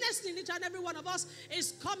greatness in each and every one of us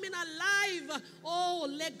is coming alive. Oh,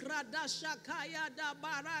 legrada shakaya da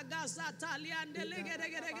baraga sataliande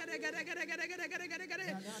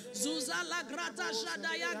zuza la grata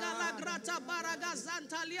shadaya la grata baraga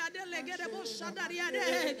santalia de legerebo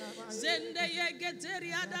shadariade zende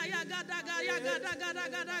yegeteria da yaga daga yaga daga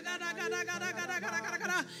daga daga daga daga daga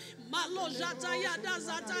daga malo jata yada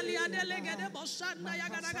zatalia de legerebo shanda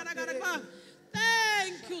yaga daga daga.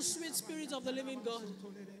 Thank you, sweet Spirit of the living God.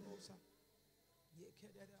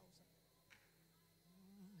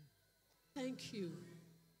 Thank you.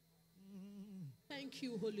 Thank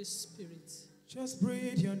you, Holy Spirit. Just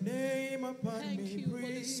breathe your name upon Thank me. you, breathe.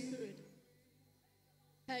 Holy Spirit.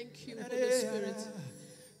 Thank you, Holy Spirit.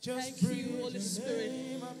 Just Thank you, Holy Spirit.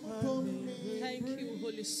 Thank you,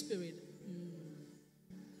 Holy Spirit.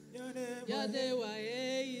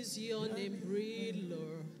 Yahweh is your name, breathe,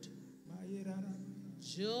 Lord.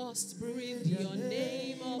 Just breathe your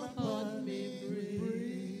name upon me,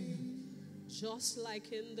 breathe. Just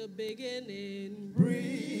like in the beginning,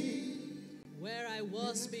 breathe. Where I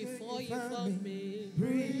was before you found me,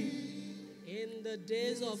 breathe. In the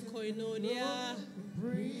days of Koinonia,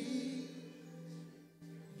 breathe.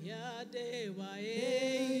 Yahweh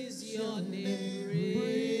is your name,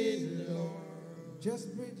 breathe, Lord.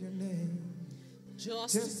 Just breathe your name.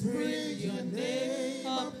 Just breathe your name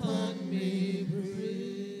upon me, breathe.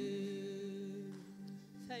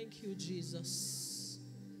 Thank you, Jesus.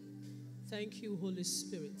 Thank you, Holy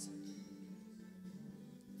Spirit.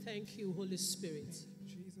 Thank you, Holy Spirit.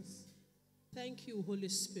 Thank you, Jesus. Thank you, Holy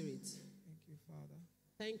Spirit. Thank you, Father.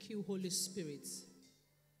 Thank you, Holy Spirit.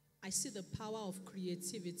 I see the power of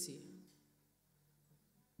creativity.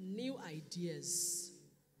 New ideas.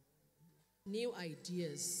 New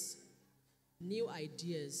ideas. New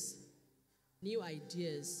ideas. New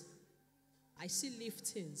ideas. I see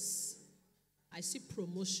liftings. I see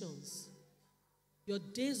promotions. Your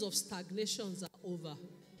days of stagnations are over.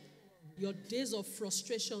 Your days of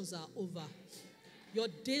frustrations are over. Your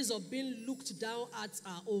days of being looked down at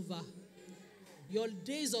are over. Your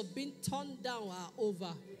days of being turned down are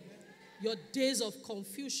over. Your days of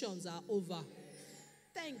confusions are over.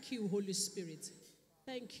 Thank you, Holy Spirit.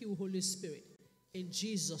 Thank you, Holy Spirit. In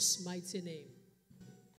Jesus' mighty name.